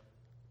marriage.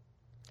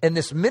 And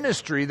this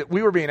ministry that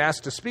we were being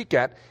asked to speak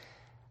at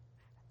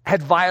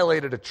had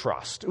violated a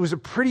trust. It was a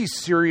pretty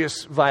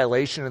serious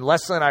violation. And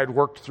Leslie and I had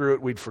worked through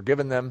it. We'd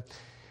forgiven them.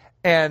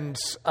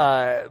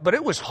 But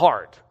it was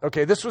hard.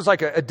 Okay, this was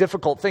like a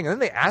difficult thing. And then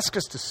they asked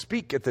us to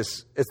speak at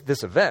this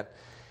event.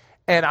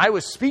 And I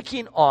was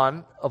speaking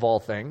on, of all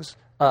things,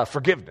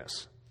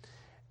 forgiveness.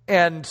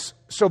 And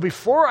so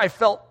before I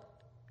felt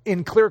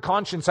in clear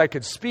conscience I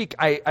could speak,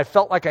 I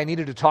felt like I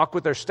needed to talk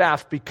with their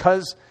staff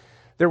because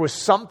there was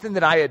something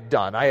that I had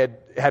done. I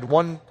had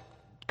one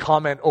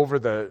comment over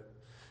the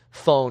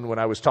phone when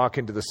I was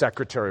talking to the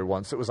secretary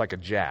once. It was like a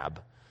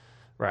jab.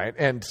 Right?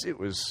 And it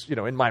was,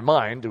 in my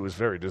mind, it was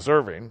very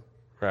deserving,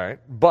 right?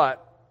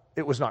 But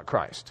it was not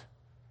Christ.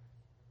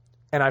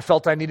 And I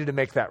felt I needed to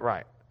make that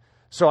right.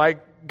 So I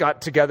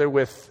got together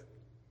with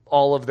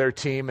all of their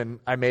team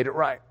and I made it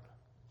right.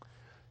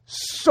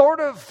 Sort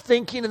of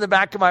thinking in the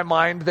back of my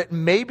mind that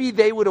maybe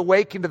they would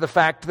awaken to the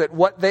fact that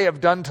what they have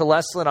done to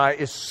Leslie and I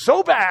is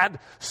so bad,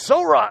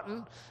 so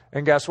rotten.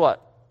 And guess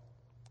what?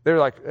 They were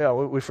like, yeah,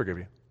 we forgive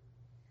you.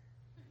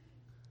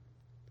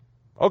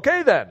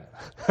 Okay, then.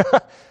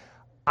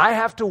 I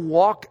have to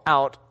walk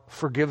out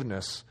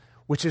forgiveness,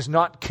 which is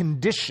not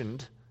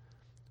conditioned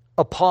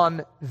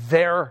upon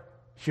their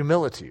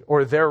humility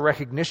or their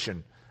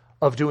recognition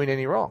of doing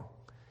any wrong.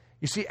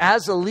 You see,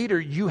 as a leader,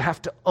 you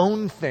have to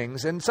own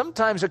things, and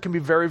sometimes it can be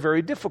very,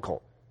 very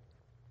difficult.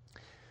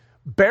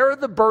 Bear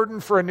the burden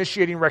for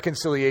initiating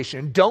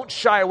reconciliation. Don't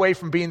shy away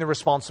from being the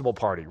responsible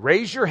party.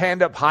 Raise your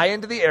hand up high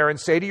into the air and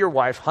say to your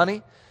wife,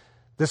 honey,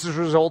 this is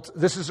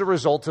a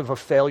result of a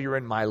failure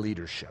in my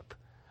leadership.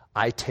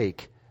 I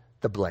take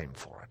the blame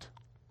for it.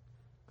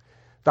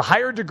 The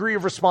higher degree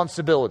of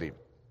responsibility.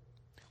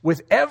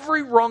 With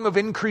every rung of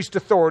increased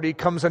authority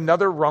comes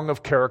another rung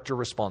of character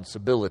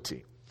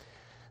responsibility.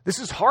 This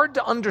is hard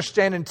to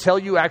understand until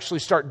you actually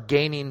start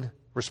gaining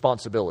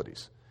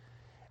responsibilities.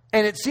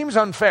 And it seems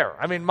unfair.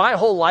 I mean, my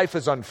whole life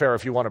is unfair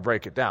if you want to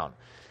break it down.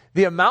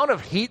 The amount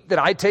of heat that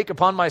I take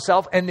upon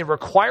myself and the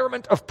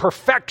requirement of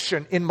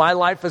perfection in my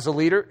life as a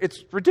leader,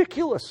 it's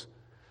ridiculous.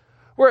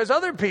 Whereas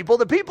other people,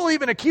 the people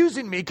even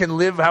accusing me, can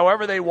live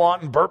however they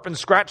want and burp and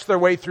scratch their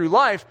way through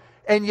life,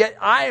 and yet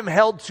I am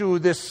held to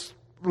this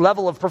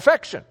level of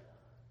perfection.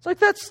 It's like,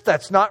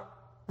 that's not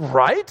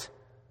right.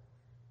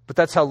 But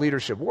that's how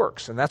leadership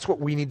works, and that's what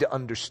we need to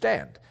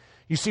understand.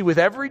 You see, with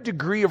every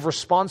degree of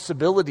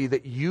responsibility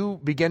that you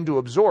begin to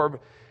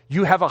absorb,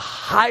 you have a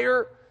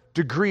higher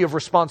degree of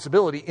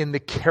responsibility in the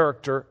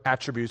character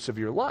attributes of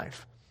your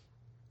life.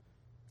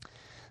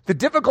 The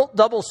difficult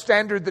double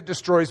standard that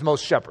destroys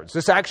most shepherds.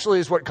 This actually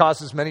is what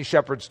causes many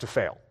shepherds to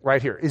fail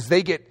right here, is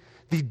they get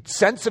the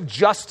sense of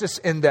justice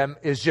in them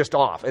is just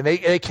off, and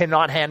they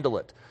cannot handle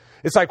it.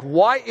 It's like,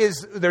 why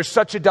is there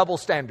such a double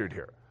standard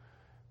here?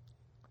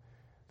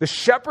 The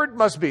shepherd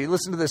must be,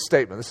 listen to this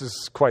statement, this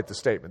is quite the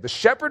statement. The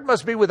shepherd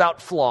must be without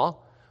flaw,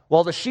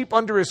 while the sheep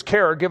under his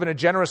care are given a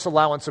generous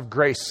allowance of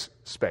grace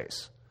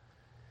space.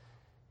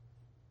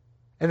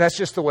 And that's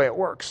just the way it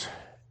works.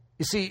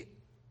 You see,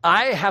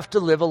 I have to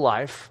live a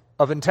life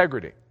of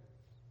integrity.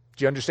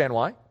 Do you understand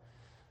why?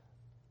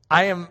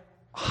 I am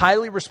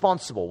highly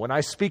responsible. When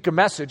I speak a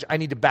message, I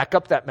need to back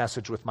up that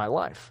message with my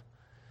life.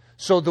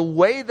 So the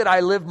way that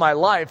I live my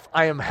life,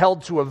 I am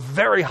held to a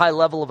very high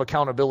level of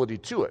accountability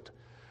to it.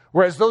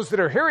 Whereas those that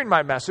are hearing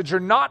my message are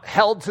not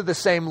held to the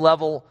same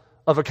level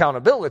of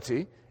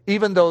accountability,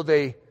 even though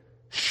they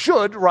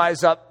should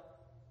rise up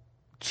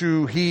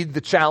to heed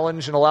the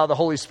challenge and allow the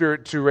Holy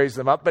Spirit to raise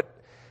them up. But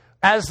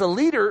as a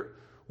leader,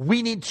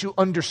 we need to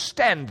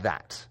understand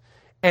that.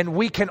 And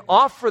we can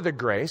offer the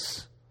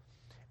grace.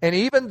 And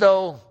even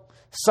though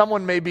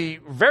someone may be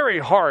very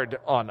hard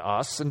on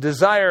us and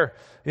desire,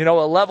 a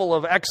level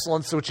of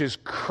excellence, which is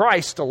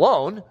Christ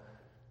alone,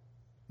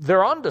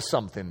 they're onto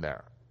something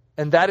there.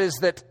 And that is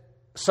that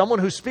someone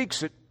who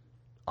speaks it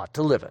ought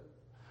to live it.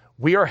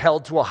 We are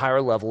held to a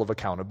higher level of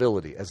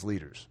accountability as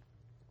leaders.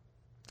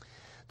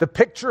 The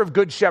picture of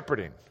good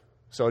shepherding.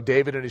 So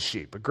David and his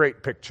sheep, a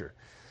great picture.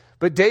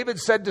 But David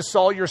said to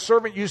Saul, your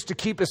servant used to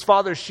keep his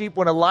father's sheep.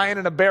 When a lion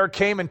and a bear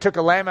came and took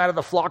a lamb out of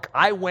the flock,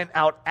 I went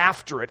out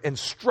after it and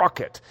struck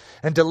it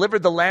and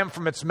delivered the lamb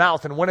from its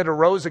mouth. And when it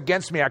arose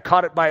against me, I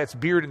caught it by its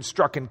beard and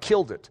struck and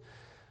killed it.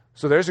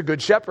 So there's a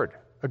good shepherd.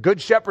 A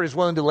good shepherd is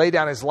willing to lay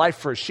down his life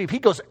for his sheep. He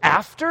goes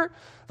after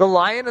the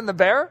lion and the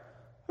bear.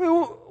 I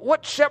mean,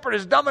 what shepherd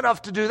is dumb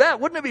enough to do that?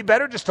 Wouldn't it be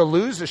better just to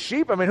lose a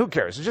sheep? I mean, who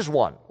cares? It's just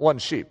one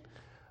sheep.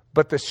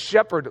 But the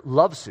shepherd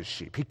loves his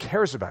sheep. He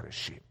cares about his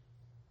sheep.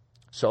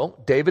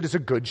 So David is a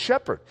good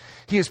shepherd.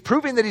 He is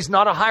proving that he's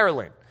not a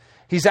hireling.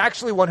 He's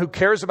actually one who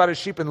cares about his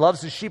sheep and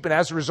loves his sheep, and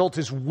as a result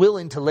is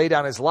willing to lay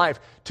down his life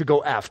to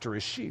go after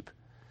his sheep.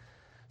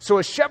 So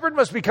a shepherd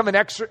must become an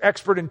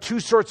expert in two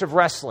sorts of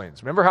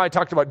wrestlings. Remember how I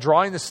talked about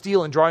drawing the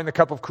steel and drawing the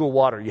cup of cool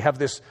water? You have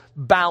this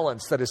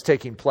balance that is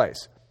taking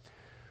place.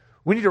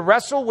 We need to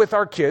wrestle with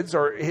our kids,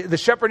 or the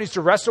shepherd needs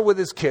to wrestle with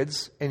his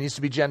kids and needs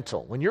to be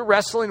gentle. When you're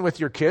wrestling with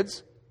your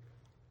kids,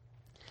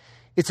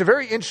 it's a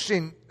very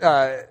interesting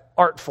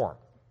art form.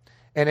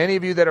 And any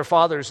of you that are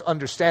fathers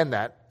understand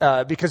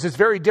that because it's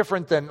very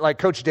different than, like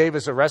Coach Dave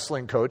is a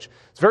wrestling coach,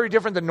 it's very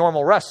different than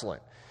normal wrestling.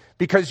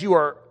 Because you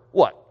are,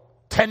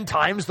 10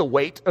 times the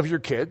weight of your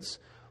kids?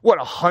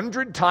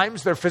 100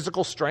 times their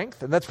physical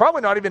strength? And that's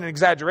probably not even an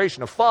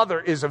exaggeration. A father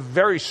is a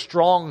very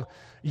strong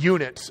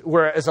unit,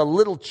 whereas a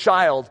little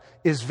child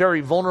is very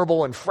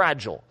vulnerable and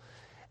fragile.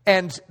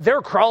 And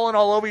they're crawling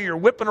all over you, you're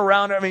whipping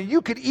around. I mean,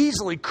 you could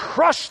easily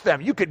crush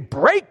them. You could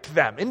break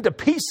them into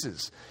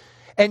pieces.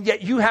 And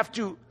yet you have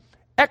to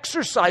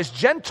exercise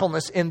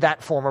gentleness in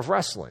that form of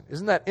wrestling.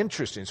 Isn't that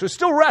interesting? So it's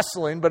still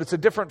wrestling, but it's a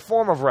different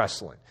form of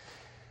wrestling.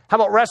 How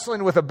about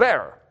wrestling with a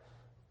bear?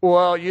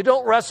 Well, you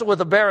don't wrestle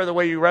with a bear the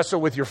way you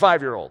wrestle with your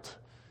 5-year-old.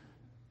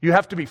 You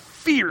have to be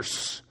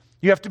fierce.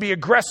 You have to be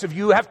aggressive.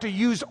 You have to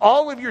use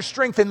all of your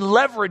strength and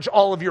leverage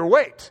all of your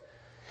weight.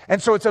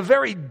 And so it's a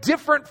very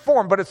different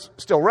form, but it's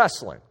still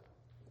wrestling.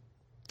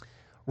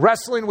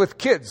 Wrestling with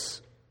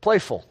kids,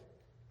 playful.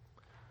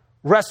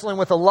 Wrestling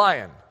with a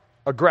lion,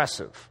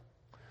 aggressive.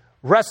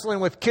 Wrestling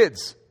with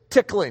kids,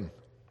 tickling.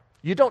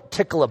 You don't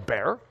tickle a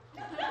bear.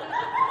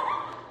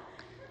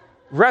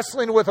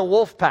 Wrestling with a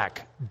wolf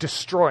pack,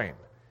 destroying.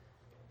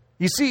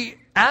 You see,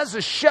 as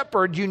a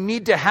shepherd, you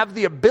need to have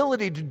the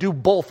ability to do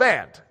both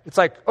and. It's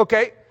like,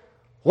 okay,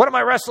 what am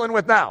I wrestling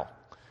with now?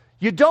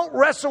 You don't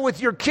wrestle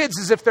with your kids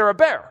as if they're a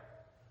bear.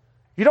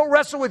 You don't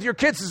wrestle with your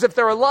kids as if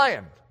they're a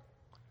lion.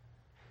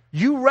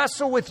 You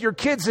wrestle with your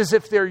kids as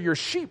if they're your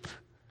sheep.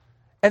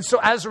 And so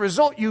as a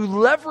result, you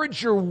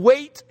leverage your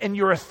weight and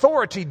your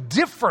authority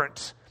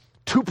different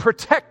to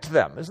protect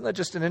them. Isn't that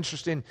just an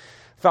interesting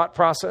thought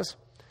process?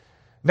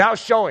 Now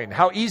showing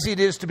how easy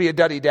it is to be a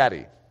duddy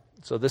daddy.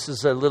 So this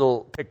is a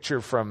little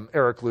picture from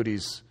Eric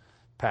Ludy's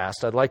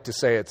past. I'd like to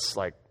say it's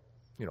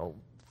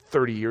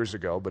 30 years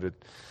ago, but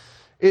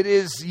it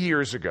is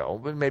years ago,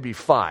 but maybe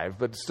 5,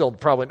 but still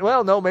probably,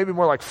 maybe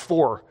more like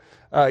 4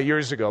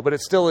 years ago, but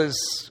it still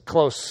is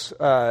close.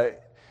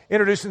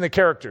 Introducing the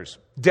characters.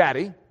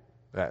 Daddy,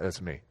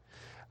 that's me.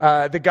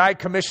 The guy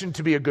commissioned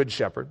to be a good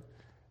shepherd.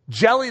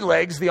 Jelly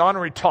Legs, the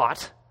honorary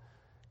tot.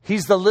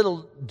 He's the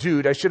little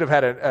dude. I should have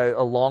had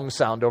a long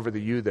sound over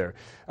the U there.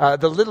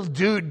 The little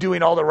dude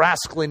doing all the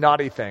rascally,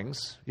 naughty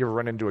things. You ever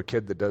run into a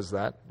kid that does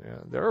that? Yeah,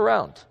 they're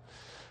around.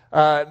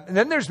 And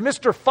then there's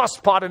Mr.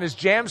 Fusspot and his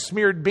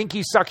jam-smeared,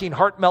 binky-sucking,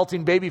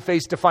 heart-melting,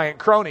 baby-faced, defiant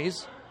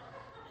cronies.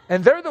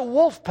 And they're the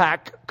wolf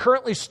pack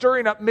currently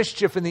stirring up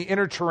mischief in the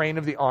inner terrain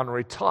of the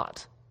honorary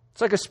tot.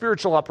 It's like a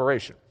spiritual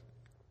operation.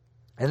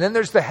 And then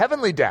there's the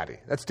heavenly daddy.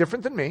 That's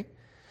different than me.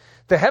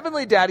 The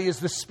heavenly daddy is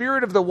the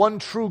spirit of the one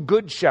true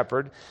good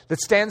shepherd that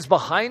stands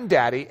behind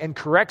daddy and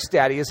corrects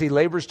daddy as he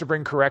labors to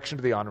bring correction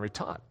to the honorary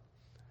tot.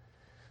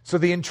 So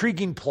the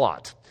intriguing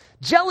plot.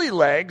 Jelly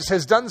Legs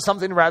has done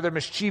something rather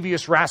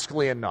mischievous,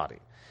 rascally, and naughty.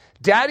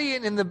 Daddy,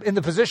 in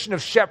the position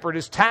of shepherd,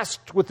 is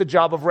tasked with the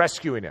job of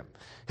rescuing him.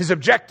 His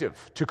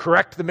objective, to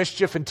correct the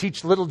mischief and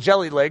teach little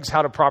Jelly Legs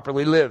how to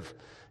properly live.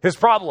 His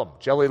problem,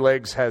 Jelly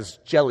Legs has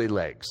jelly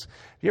legs.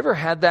 You ever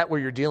had that where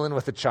you're dealing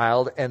with a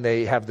child and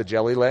they have the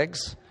jelly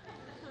legs?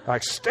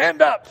 Like,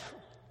 stand up.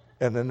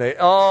 And then there's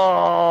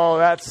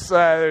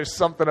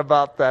something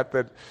about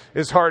that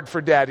is hard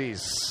for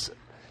daddies.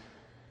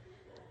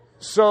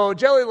 So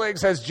Jelly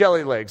Legs has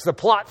jelly legs. The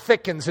plot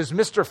thickens as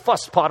Mr.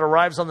 Fusspot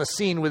arrives on the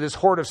scene with his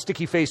horde of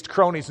sticky-faced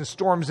cronies and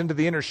storms into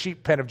the inner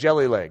sheep pen of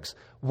Jelly Legs.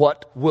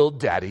 What will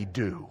Daddy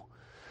do?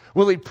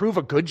 Will he prove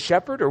a good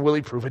shepherd or will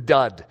he prove a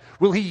dud?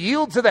 Will he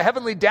yield to the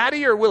heavenly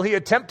daddy or will he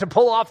attempt to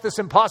pull off this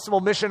impossible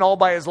mission all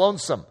by his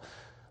lonesome?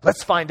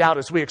 Let's find out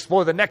as we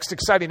explore the next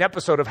exciting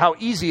episode of how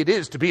easy it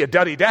is to be a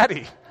duddy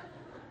daddy.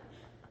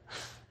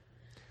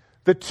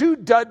 The two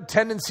dud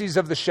tendencies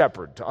of the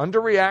shepherd, to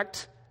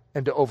underreact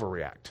and to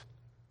overreact.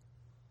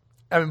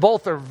 I mean,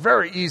 both are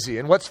very easy.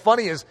 And what's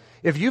funny is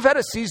if you've had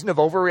a season of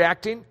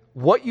overreacting,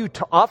 what you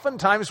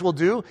oftentimes will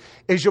do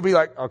is you'll be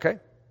like, okay,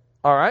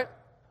 all right,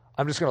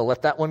 I'm just going to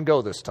let that one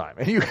go this time.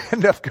 And you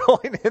end up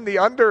going in the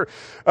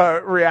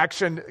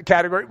underreaction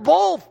category.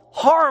 Both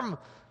harm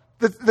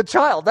the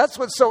child. That's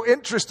what's so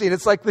interesting.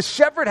 It's like the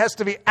shepherd has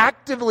to be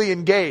actively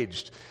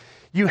engaged.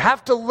 You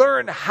have to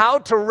learn how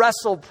to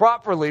wrestle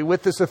properly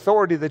with this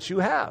authority that you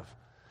have.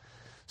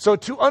 So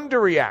to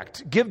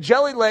underreact, give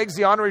Jelly Legs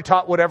the honorary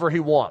tot whatever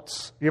he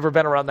wants. You ever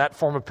been around that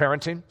form of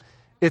parenting?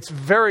 It's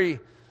very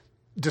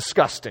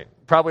disgusting,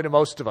 probably to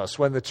most of us,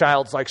 when the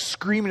child's like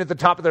screaming at the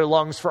top of their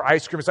lungs for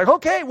ice cream. It's like,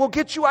 okay, we'll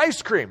get you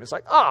ice cream. It's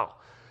like, oh,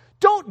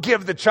 don't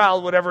give the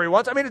child whatever he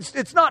wants. I mean,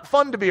 it's not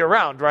fun to be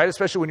around, right?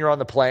 Especially when you're on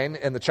the plane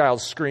and the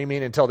child's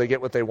screaming until they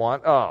get what they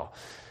want. Oh.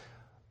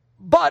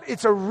 But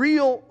it's a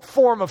real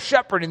form of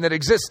shepherding that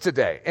exists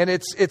today, and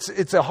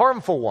it's a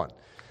harmful one.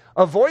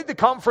 Avoid the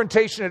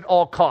confrontation at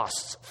all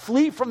costs.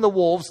 Flee from the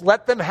wolves.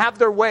 Let them have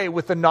their way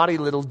with the naughty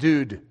little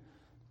dude.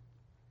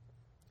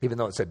 Even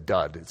though it said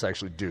dud, it's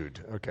actually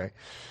dude, okay?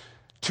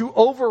 To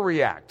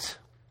overreact.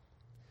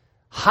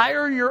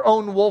 Hire your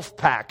own wolf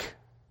pack.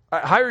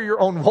 Hire your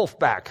own wolf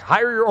pack.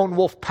 Hire your own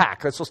wolf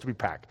pack. That's supposed to be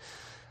pack.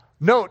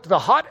 Note, the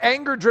hot,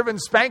 anger-driven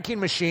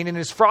spanking machine and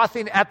his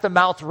frothing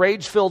at-the-mouth,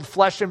 rage-filled,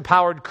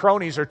 flesh-empowered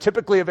cronies are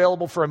typically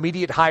available for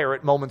immediate hire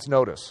at moment's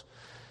notice.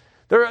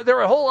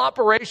 They're a whole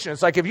operation.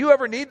 It's like if you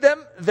ever need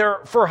them, they're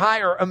for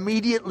hire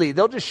immediately.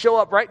 They'll just show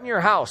up right in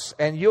your house,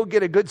 and you'll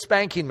get a good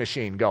spanking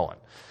machine going.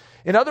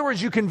 In other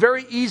words, you can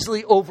very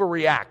easily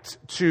overreact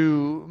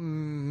to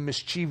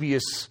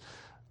mischievous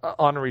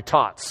honorary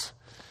tots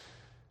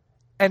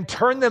and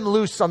turn them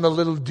loose on the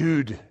little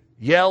dude.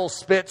 Yell,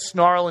 spit,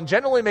 snarl, and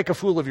generally make a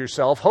fool of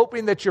yourself,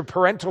 hoping that your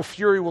parental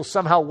fury will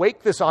somehow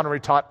wake this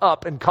honorary tot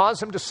up and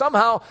cause him to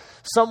somehow,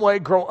 some way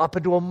grow up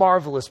into a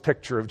marvelous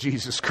picture of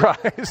Jesus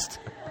Christ.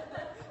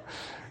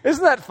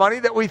 Isn't that funny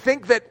that we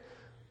think that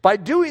by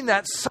doing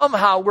that,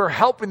 somehow we're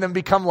helping them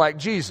become like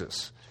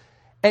Jesus?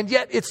 And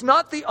yet it's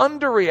not the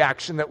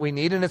underreaction that we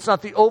need, and it's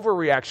not the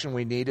overreaction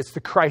we need. It's the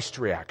Christ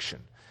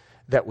reaction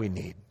that we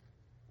need.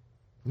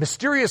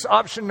 Mysterious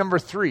option number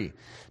 3,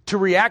 to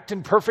react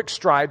in perfect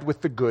stride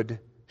with the good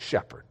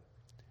shepherd.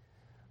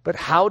 But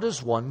how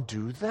does one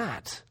do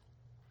that?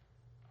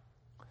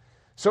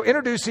 So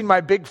introducing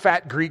my big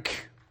fat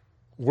Greek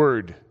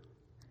word,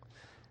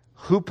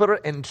 huper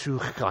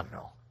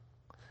entuchano.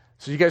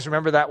 So you guys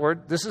remember that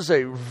word? This is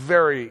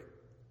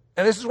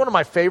and this is one of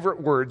my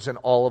favorite words in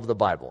all of the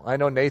Bible. I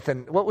know,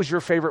 Nathan, what was your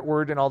favorite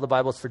word in all the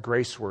Bible? It's the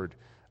grace word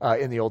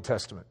in the Old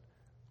Testament.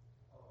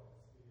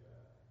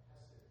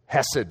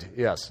 Hesed,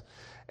 yes.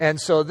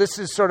 And so this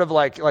is sort of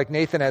like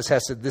Nathan has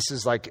Hesed. This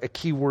is like a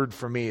key word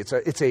for me.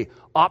 It's a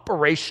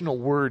operational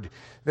word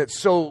that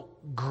so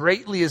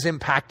greatly has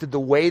impacted the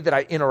way that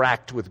I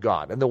interact with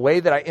God and the way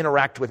that I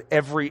interact with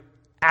every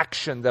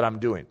action that I'm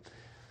doing.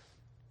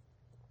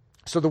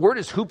 So the word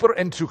is huper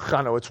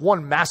entuchano. It's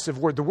one massive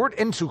word. The word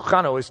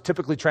entuchano is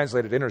typically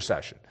translated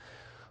intercession.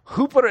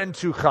 Huper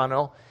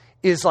entuchano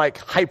is like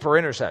hyper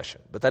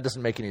intercession, but that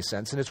doesn't make any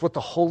sense. And it's what the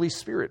Holy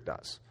Spirit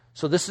does.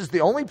 So this is the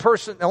only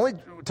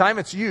time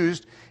it's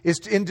used is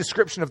in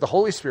description of the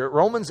Holy Spirit.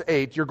 Romans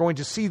 8, you're going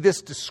to see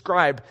this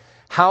describe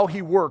how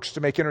he works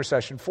to make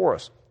intercession for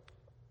us.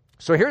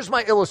 So here's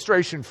my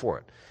illustration for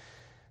it.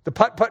 The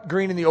putt-putt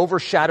green and the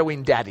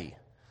overshadowing daddy.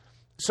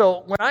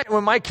 So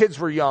when my kids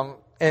were young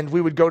and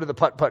we would go to the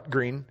putt-putt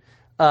green,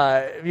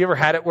 have you ever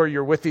had it where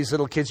you're with these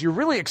little kids? You're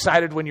really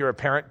excited when you're a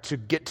parent to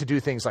get to do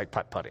things like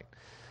putt-putting.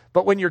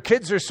 But when your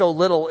kids are so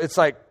little,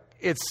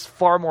 it's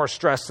far more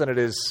stress than it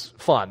is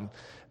fun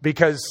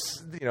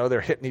because,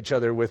 they're hitting each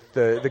other with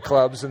the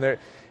clubs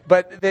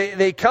but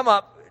they come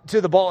up to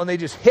the ball and they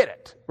just hit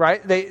it,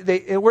 right?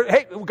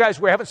 Hey guys,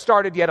 we haven't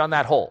started yet on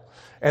that hole.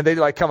 And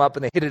they come up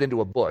and they hit it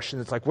into a bush.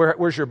 And it's like,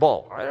 where's your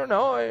ball? I don't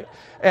know.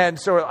 And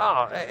so,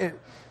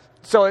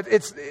 so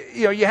it's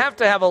you have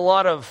to have a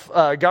lot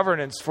of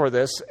governance for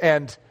this.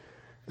 And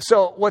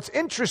so what's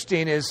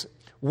interesting is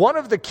one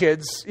of the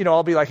kids,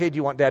 I'll be like, hey, do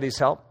you want daddy's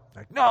help?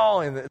 Like,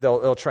 no. And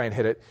they'll try and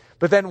hit it.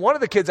 But then one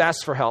of the kids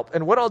asks for help.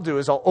 And what I'll do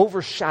is I'll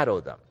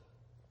overshadow them.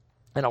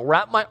 And I'll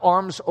wrap my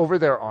arms over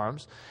their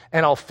arms.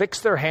 And I'll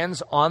fix their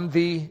hands on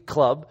the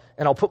club.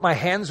 And I'll put my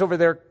hands over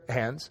their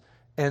hands.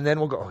 And then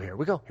we'll go, here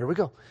we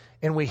go.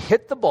 And we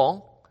hit the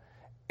ball.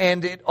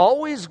 And it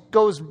always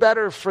goes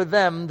better for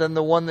them than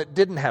the one that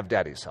didn't have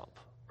daddy's help,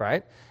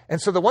 right?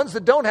 And so the ones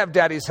that don't have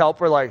daddy's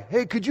help are like,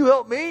 hey, could you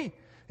help me?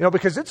 You know,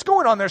 because it's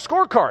going on their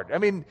scorecard. I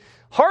mean,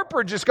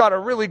 Harper just got a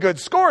really good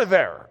score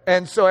there.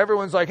 And so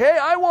everyone's like, hey,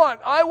 I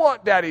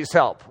want daddy's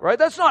help, right?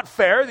 That's not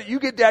fair that you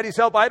get daddy's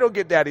help, I don't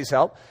get daddy's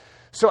help.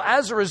 So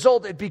as a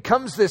result, it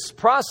becomes this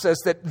process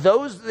that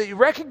those that you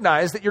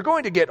recognize that you're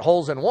going to get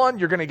holes in one,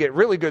 you're going to get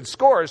really good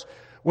scores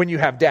when you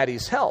have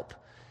daddy's help.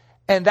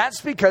 And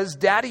that's because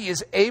daddy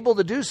is able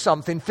to do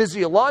something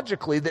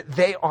physiologically that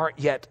they aren't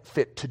yet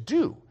fit to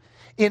do.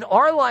 In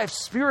our life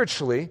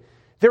spiritually,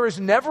 there is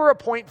never a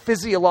point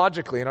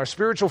physiologically in our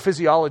spiritual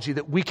physiology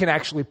that we can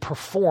actually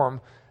perform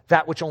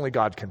that which only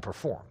God can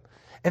perform.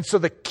 And so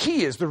the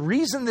key is, the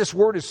reason this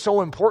word is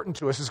so important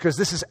to us is because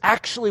this is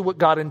actually what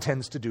God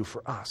intends to do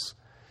for us.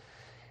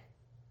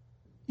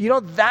 You know,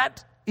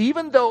 that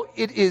even though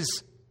it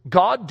is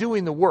God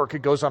doing the work,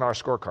 it goes on our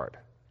scorecard.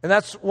 And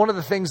that's one of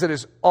the things that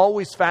has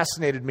always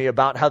fascinated me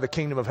about how the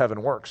kingdom of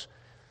heaven works.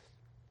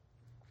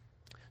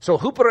 So,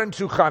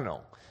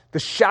 huperentuchano, the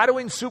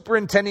shadowing,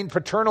 superintending,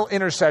 paternal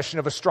intercession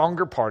of a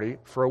stronger party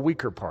for a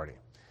weaker party.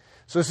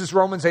 So this is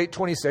Romans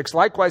 8:26.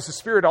 Likewise, the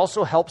Spirit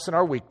also helps in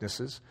our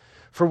weaknesses,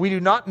 for we do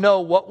not know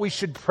what we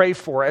should pray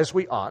for as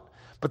we ought,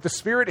 but the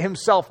Spirit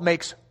himself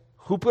makes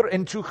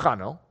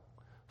huperentuchano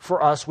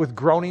for us with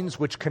groanings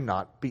which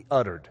cannot be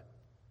uttered.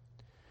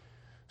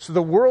 So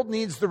the world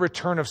needs the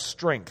return of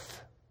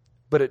strength,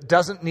 but it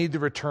doesn't need the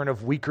return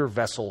of weaker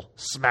vessel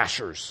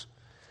smashers.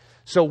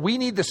 So we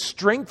need the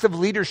strength of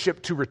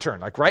leadership to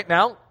return. Like right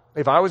now,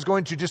 if I was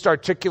going to just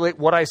articulate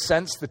what I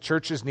sense the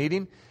church is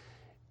needing,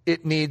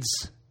 it needs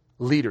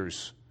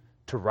leaders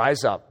to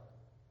rise up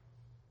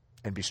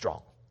and be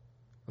strong.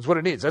 That's what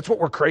it needs. That's what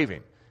we're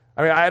craving.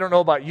 I mean, I don't know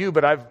about you,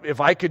 but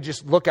if I could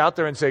just look out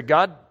there and say,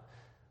 God,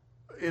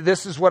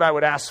 this is what I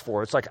would ask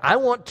for. It's like, I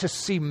want to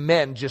see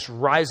men just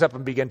rise up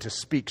and begin to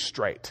speak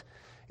straight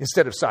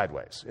instead of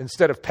sideways,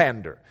 instead of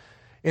pander,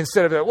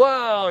 instead of,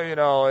 well, you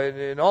know,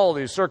 in all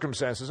these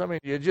circumstances, I mean,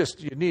 you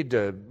need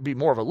to be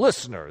more of a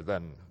listener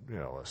than, you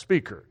know, a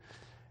speaker.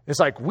 It's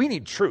like, we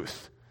need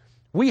truth.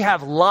 We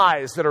have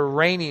lies that are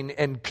reigning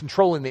and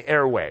controlling the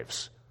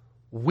airwaves.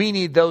 We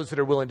need those that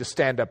are willing to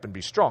stand up and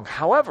be strong.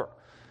 However,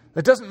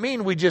 that doesn't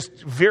mean we just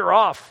veer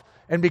off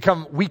and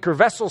become weaker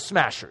vessel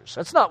smashers.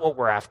 That's not what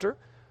we're after.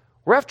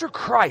 We're after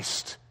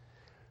Christ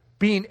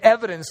being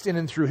evidenced in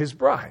and through his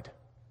bride.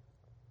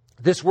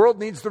 This world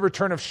needs the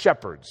return of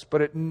shepherds,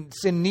 but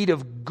it's in need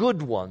of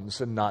good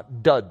ones and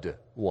not dud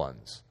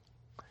ones.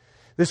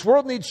 This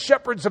world needs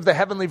shepherds of the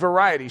heavenly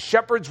variety,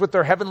 shepherds with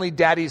their heavenly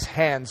daddy's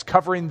hands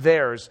covering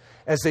theirs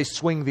as they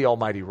swing the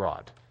almighty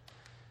rod.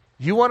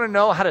 You want to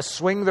know how to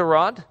swing the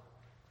rod?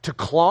 To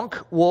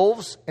clonk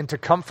wolves and to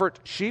comfort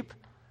sheep?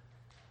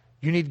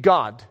 You need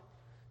God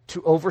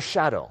to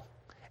overshadow.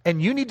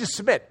 And you need to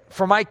submit.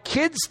 For my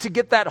kids to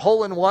get that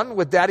hole in one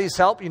with daddy's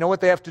help, you know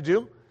what they have to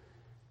do?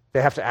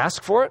 They have to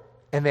ask for it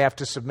and they have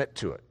to submit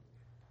to it.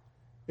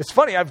 It's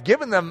funny, I've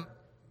given them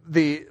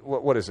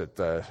what is it?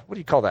 What do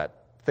you call that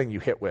thing you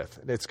hit with?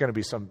 It's going to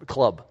be some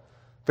club.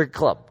 The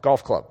club,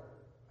 golf club.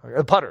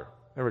 A putter.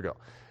 There we go.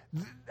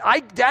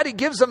 Daddy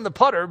gives them the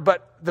putter,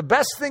 but the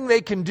best thing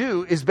they can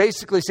do is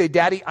basically say,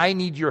 Daddy, I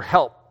need your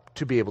help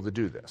to be able to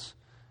do this.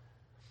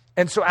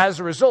 And so as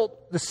a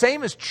result, the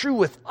same is true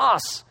with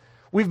us.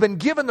 We've been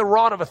given the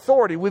rod of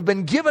authority. We've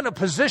been given a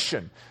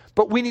position,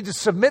 but we need to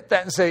submit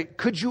that and say,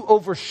 could you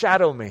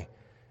overshadow me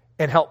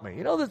and help me?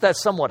 You know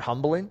that's somewhat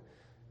humbling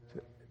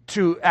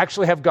to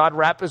actually have God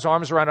wrap his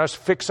arms around us,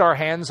 fix our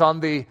hands on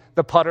the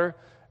putter,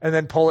 and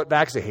then pull it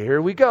back and say, here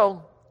we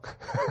go.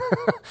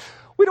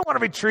 We don't want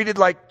to be treated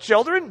like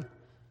children,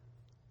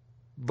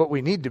 but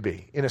we need to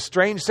be in a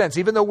strange sense.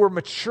 Even though we're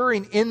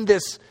maturing in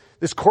this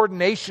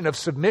coordination of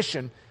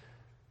submission,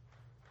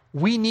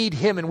 we need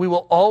him and we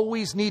will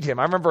always need him.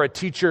 I remember a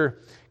teacher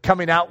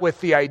coming out with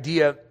the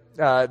idea,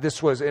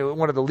 this was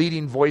one of the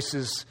leading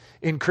voices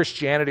in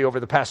Christianity over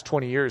the past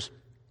 20 years,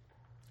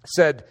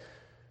 said,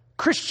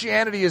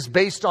 Christianity is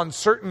based on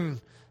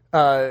certain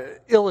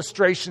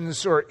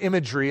illustrations or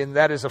imagery, and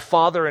that is a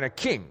father and a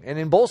king. And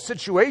in both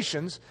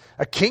situations,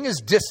 a king is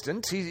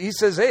distant. He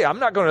says, hey, I'm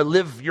not going to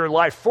live your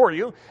life for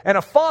you. And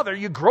a father,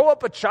 you grow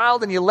up a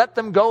child and you let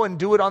them go and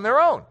do it on their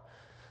own.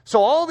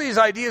 So all these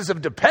ideas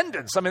of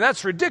dependence, I mean,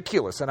 that's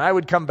ridiculous. And I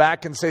would come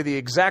back and say the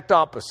exact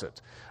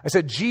opposite. I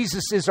said,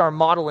 Jesus is our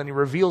model and he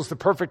reveals the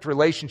perfect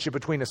relationship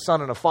between a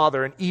son and a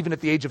father. And even at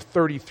the age of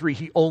 33,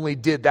 he only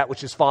did that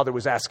which his father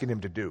was asking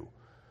him to do.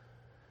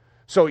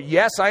 So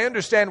yes, I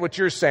understand what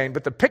you're saying,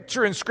 but the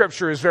picture in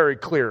Scripture is very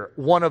clear,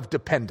 one of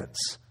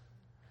dependence.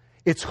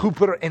 It's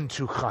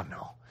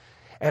huperentuchano.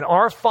 And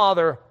our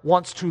Father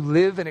wants to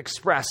live and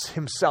express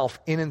himself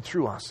in and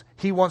through us.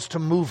 He wants to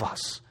move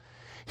us.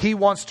 He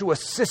wants to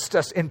assist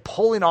us in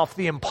pulling off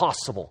the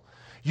impossible.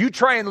 You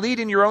try and lead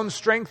in your own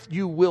strength,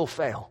 you will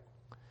fail.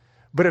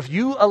 But if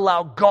you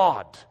allow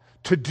God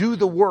to do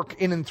the work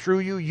in and through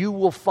you, you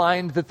will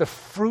find that the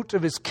fruit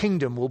of his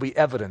kingdom will be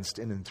evidenced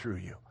in and through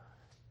you.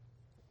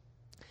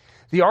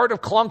 The art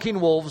of clonking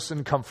wolves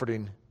and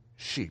comforting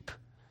sheep.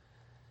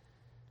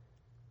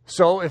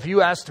 So if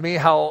you asked me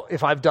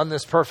if I've done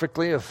this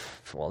perfectly,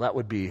 well, that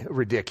would be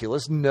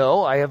ridiculous.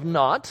 No, I have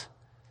not.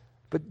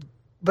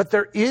 But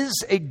there is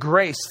a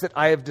grace that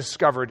I have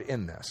discovered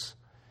in this.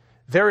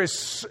 There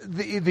is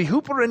the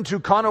hooper into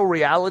kano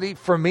reality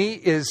for me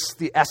is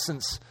the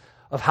essence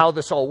of how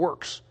this all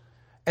works.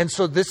 And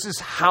so this is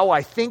how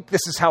I think,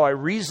 this is how I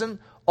reason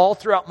all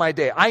throughout my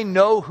day. I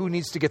know who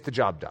needs to get the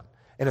job done,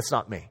 and it's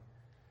not me.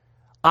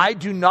 I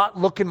do not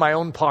look in my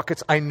own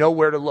pockets. I know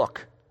where to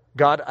look.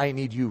 God, I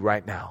need you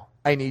right now.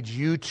 I need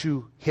you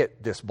to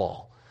hit this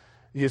ball.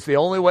 It's the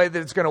only way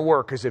that it's going to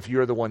work is if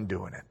you're the one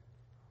doing it.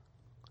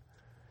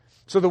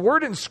 So the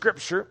word in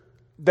Scripture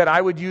that I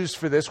would use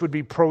for this would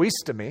be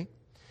proistemi,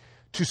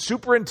 to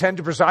superintend,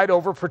 to preside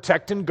over,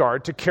 protect, and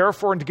guard, to care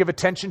for and to give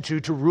attention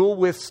to rule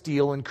with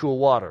steel and cool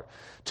water,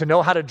 to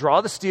know how to draw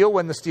the steel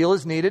when the steel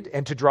is needed,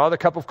 and to draw the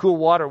cup of cool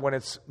water when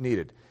it's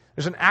needed.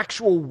 There's an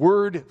actual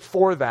word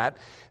for that.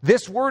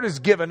 This word is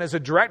given as a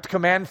direct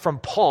command from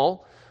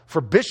Paul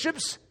for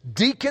bishops,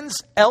 deacons,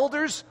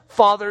 elders,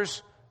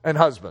 fathers, and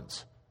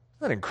husbands.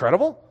 Isn't that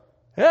incredible?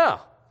 Yeah,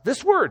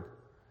 this word.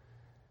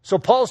 So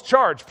Paul's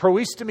charge,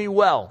 proistemi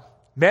well.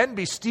 Men,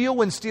 be steel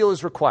when steel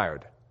is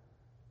required,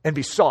 and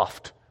be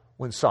soft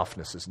when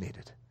softness is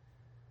needed.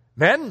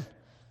 Men,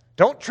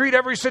 don't treat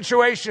every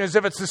situation as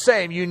if it's the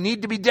same. You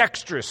need to be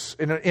dexterous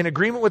in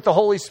agreement with the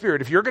Holy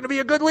Spirit. If you're going to be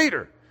a good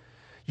leader,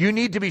 you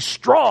need to be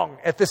strong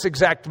at this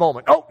exact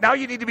moment. Oh, now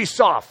you need to be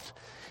soft.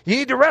 You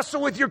need to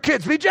wrestle with your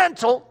kids. Be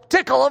gentle.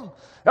 Tickle them.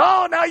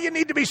 Oh, now you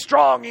need to be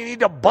strong. You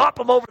need to bop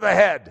them over the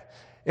head.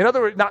 In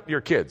other words, not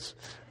your kids,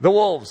 the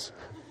wolves.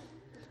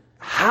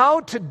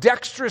 How to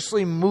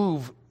dexterously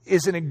move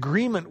is in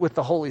agreement with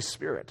the Holy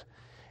Spirit.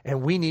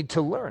 And we need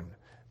to learn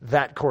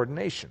that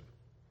coordination.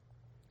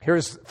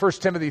 Here's 1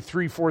 Timothy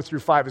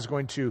 3:4-5 is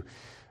going to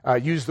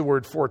use the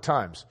word 4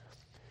 times.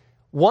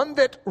 One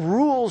that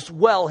rules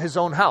well his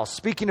own house.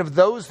 Speaking of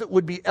those that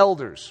would be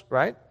elders,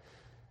 right?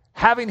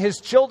 Having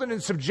his children in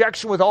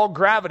subjection with all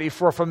gravity.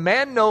 For if a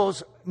man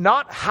knows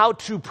not how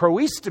to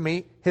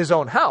proistemi his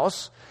own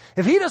house,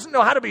 if he doesn't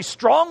know how to be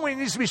strong when he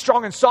needs to be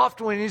strong and soft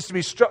when he needs to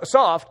be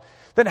soft,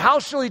 then how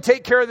shall he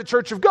take care of the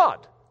church of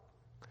God?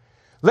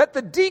 Let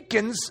the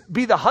deacons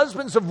be the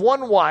husbands of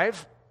one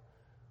wife,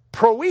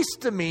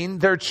 proistemi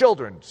their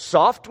children.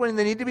 Soft when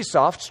they need to be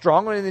soft,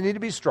 strong when they need to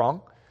be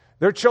strong.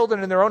 Their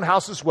children in their own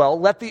house as well.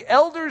 Let the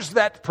elders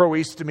that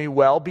proistemi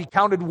well be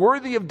counted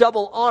worthy of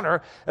double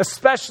honor,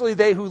 especially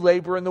they who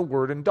labor in the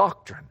word and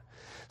doctrine.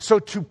 So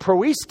to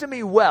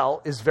proistemi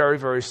well is very,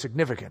 very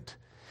significant.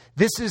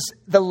 This is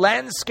the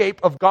landscape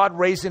of God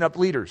raising up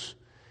leaders.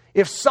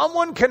 If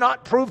someone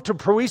cannot prove to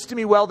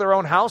proistemi well their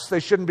own house, they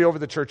shouldn't be over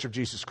the church of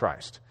Jesus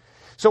Christ.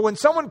 So when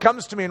someone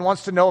comes to me and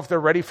wants to know if they're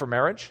ready for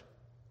marriage,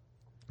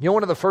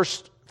 one of the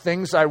first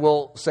things I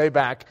will say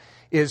back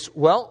is,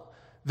 well,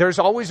 there's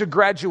always a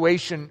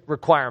graduation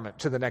requirement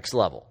to the next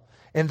level.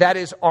 And that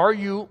is, are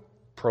you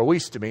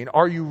proistemi,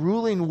 are you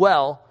ruling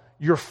well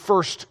your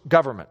first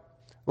government?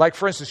 Like,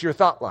 for instance, your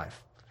thought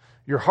life,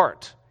 your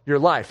heart, your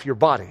life, your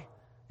body.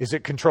 Is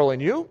it controlling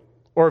you,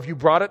 or have you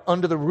brought it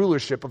under the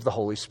rulership of the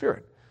Holy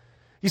Spirit?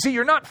 You see,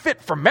 you're not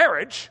fit for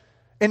marriage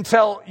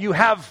until you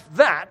have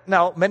that.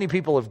 Now, many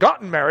people have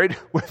gotten married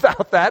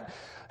without that.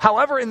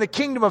 However, in the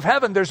kingdom of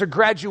heaven, there's a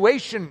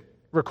graduation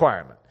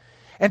requirement.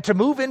 And to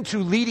move into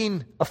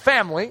leading a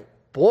family,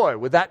 boy,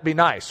 would that be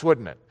nice,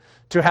 wouldn't it?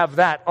 To have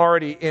that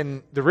already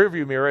in the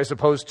rearview mirror as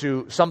opposed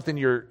to something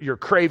you're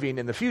craving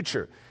in the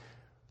future.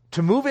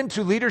 To move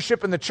into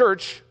leadership in the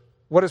church,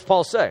 what does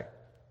Paul say?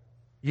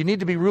 You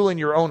need to be ruling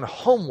your own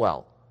home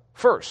well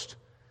first.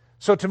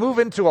 So to move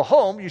into a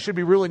home, you should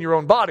be ruling your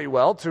own body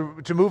well.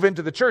 To move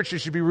into the church, you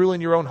should be ruling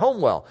your own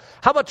home well.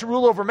 How about to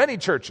rule over many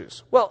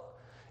churches? Well,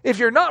 if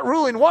you're not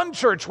ruling one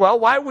church well,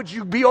 why would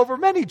you be over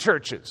many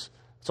churches?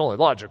 It's only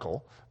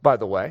logical, by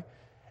the way.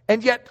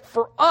 And yet,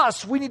 for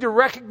us, we need to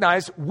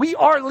recognize we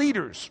are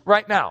leaders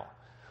right now.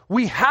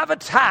 We have a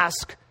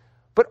task,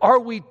 but are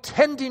we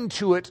tending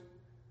to it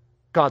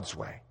God's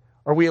way?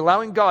 Are we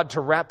allowing God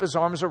to wrap his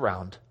arms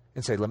around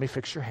and say, let me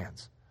fix your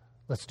hands.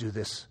 Let's do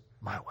this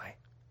my way.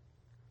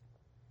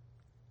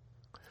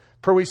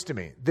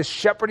 Proistemi, this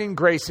shepherding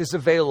grace is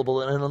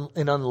available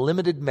in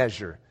unlimited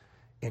measure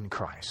in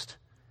Christ.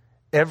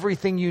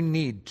 Everything you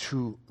need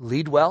to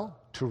lead well,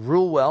 to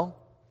rule well,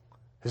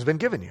 has been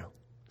given you.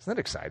 Isn't that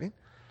exciting?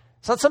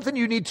 It's not something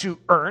you need to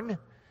earn.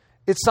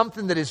 It's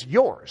something that is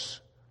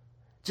yours.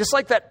 Just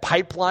like that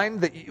pipeline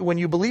that when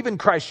you believe in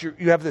Christ,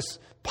 you have this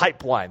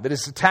pipeline that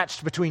is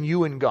attached between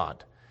you and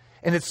God.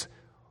 And it's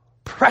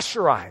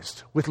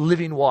pressurized with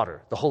living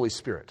water, the Holy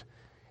Spirit.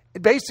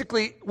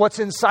 Basically, what's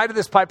inside of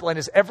this pipeline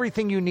is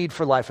everything you need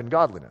for life and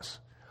godliness.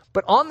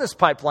 But on this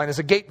pipeline is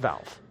a gate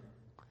valve.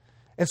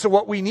 And so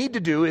what we need to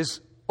do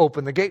is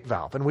open the gate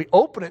valve. And we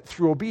open it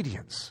through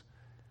obedience.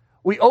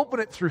 We open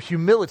it through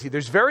humility.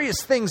 There's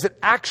various things that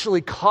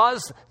actually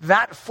cause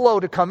that flow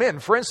to come in.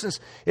 For instance,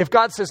 if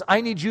God says, I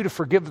need you to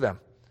forgive them,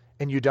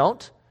 and you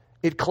don't,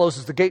 it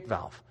closes the gate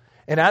valve.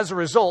 And as a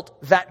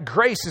result, that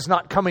grace is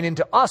not coming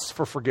into us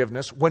for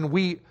forgiveness when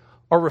we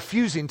are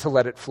refusing to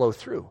let it flow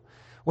through.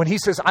 When he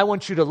says, I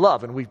want you to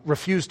love, and we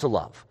refuse to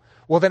love,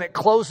 well, then it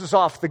closes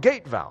off the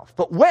gate valve.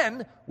 But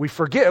when we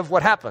forgive,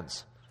 what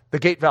happens? The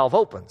gate valve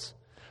opens.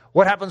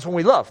 What happens when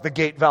we love? The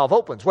gate valve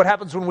opens. What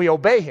happens when we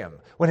obey him?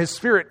 When his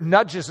Spirit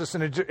nudges us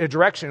in a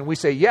direction and we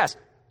say yes,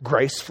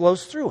 grace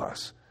flows through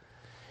us.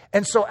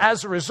 And so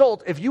as a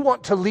result, if you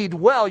want to lead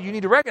well, you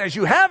need to recognize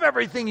you have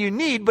everything you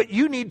need, but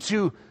you need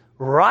to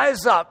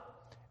rise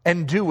up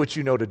and do what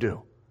you know to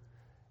do.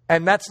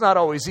 And that's not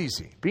always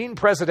easy. Being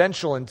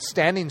presidential and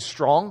standing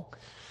strong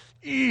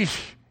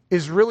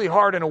is really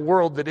hard in a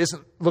world that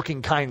isn't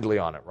looking kindly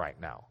on it right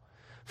now.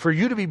 For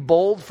you to be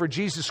bold for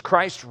Jesus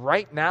Christ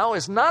right now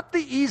is not the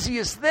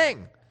easiest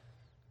thing.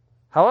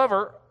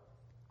 However,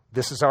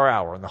 this is our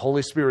hour, and the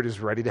Holy Spirit is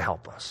ready to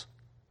help us.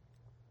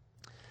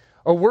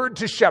 A word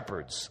to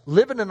shepherds: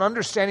 live in an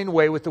understanding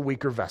way with the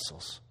weaker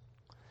vessels.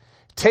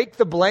 Take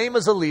the blame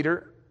as a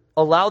leader.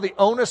 Allow the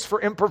onus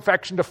for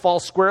imperfection to fall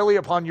squarely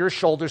upon your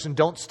shoulders, and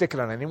don't stick it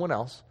on anyone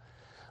else.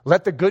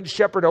 Let the good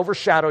shepherd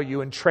overshadow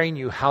you and train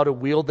you how to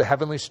wield the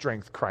heavenly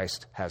strength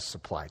Christ has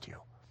supplied you.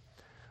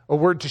 A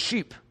word to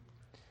sheep: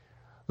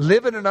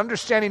 live in an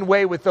understanding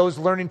way with those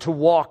learning to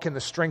walk in the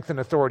strength and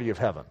authority of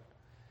heaven.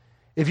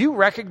 If you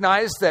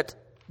recognize that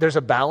there's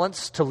a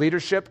balance to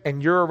leadership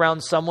and you're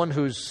around someone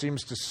who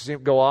seems to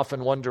go off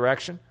in one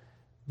direction,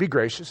 be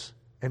gracious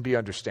and be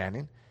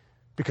understanding,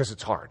 because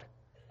it's hard.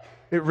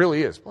 It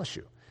really is. Bless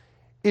you.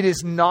 It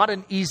is not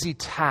an easy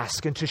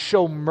task, and to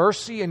show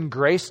mercy and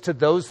grace to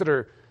those that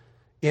are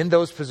in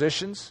those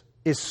positions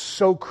is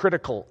so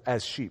critical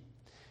as sheep.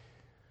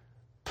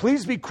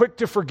 Please be quick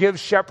to forgive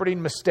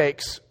shepherding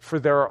mistakes, for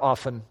there are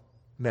often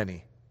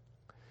many.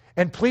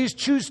 And please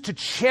choose to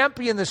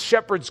champion the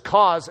shepherd's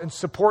cause and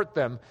support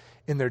them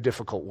in their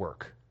difficult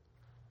work.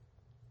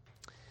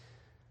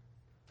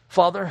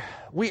 Father,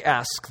 we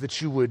ask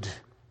that you would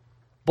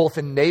both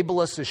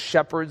enable us as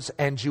shepherds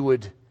and you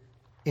would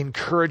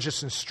encourage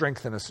us and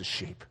strengthen us as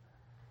sheep.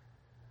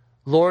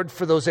 Lord,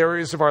 for those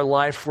areas of our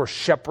life where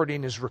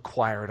shepherding is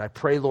required, I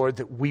pray, Lord,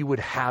 that we would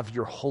have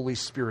your Holy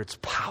Spirit's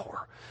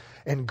power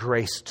and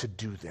grace to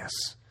do this.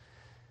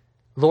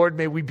 Lord,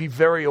 may we be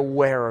very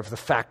aware of the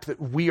fact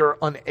that we are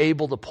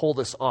unable to pull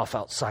this off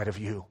outside of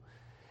you.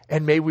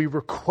 And may we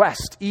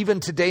request, even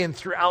today and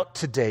throughout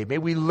today, may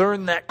we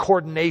learn that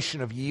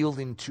coordination of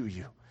yielding to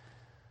you.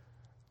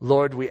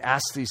 Lord, we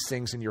ask these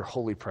things in your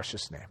holy,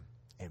 precious name.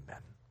 Amen.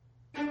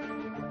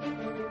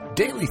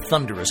 Daily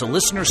Thunder is a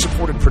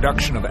listener-supported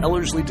production of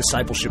Ellerslie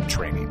Discipleship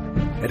Training.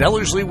 At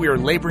Ellerslie, we are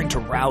laboring to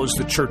rouse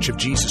the Church of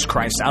Jesus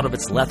Christ out of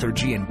its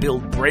lethargy and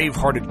build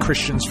brave-hearted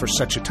Christians for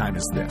such a time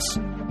as this.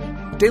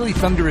 Daily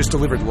Thunder is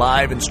delivered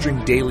live and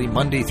streamed daily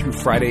Monday through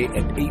Friday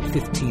at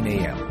 8:15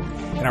 a.m.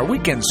 And our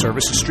weekend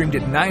service is streamed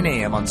at 9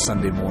 a.m. on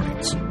Sunday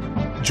mornings.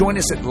 Join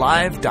us at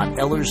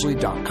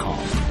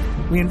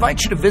live.ellerslie.com. We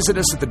invite you to visit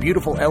us at the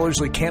beautiful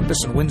Ellerslie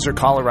campus in Windsor,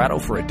 Colorado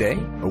for a day,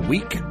 a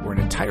week, or an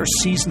entire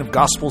season of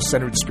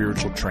gospel-centered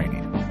spiritual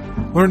training.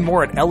 Learn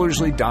more at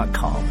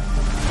ellerslie.com.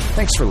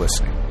 Thanks for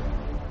listening.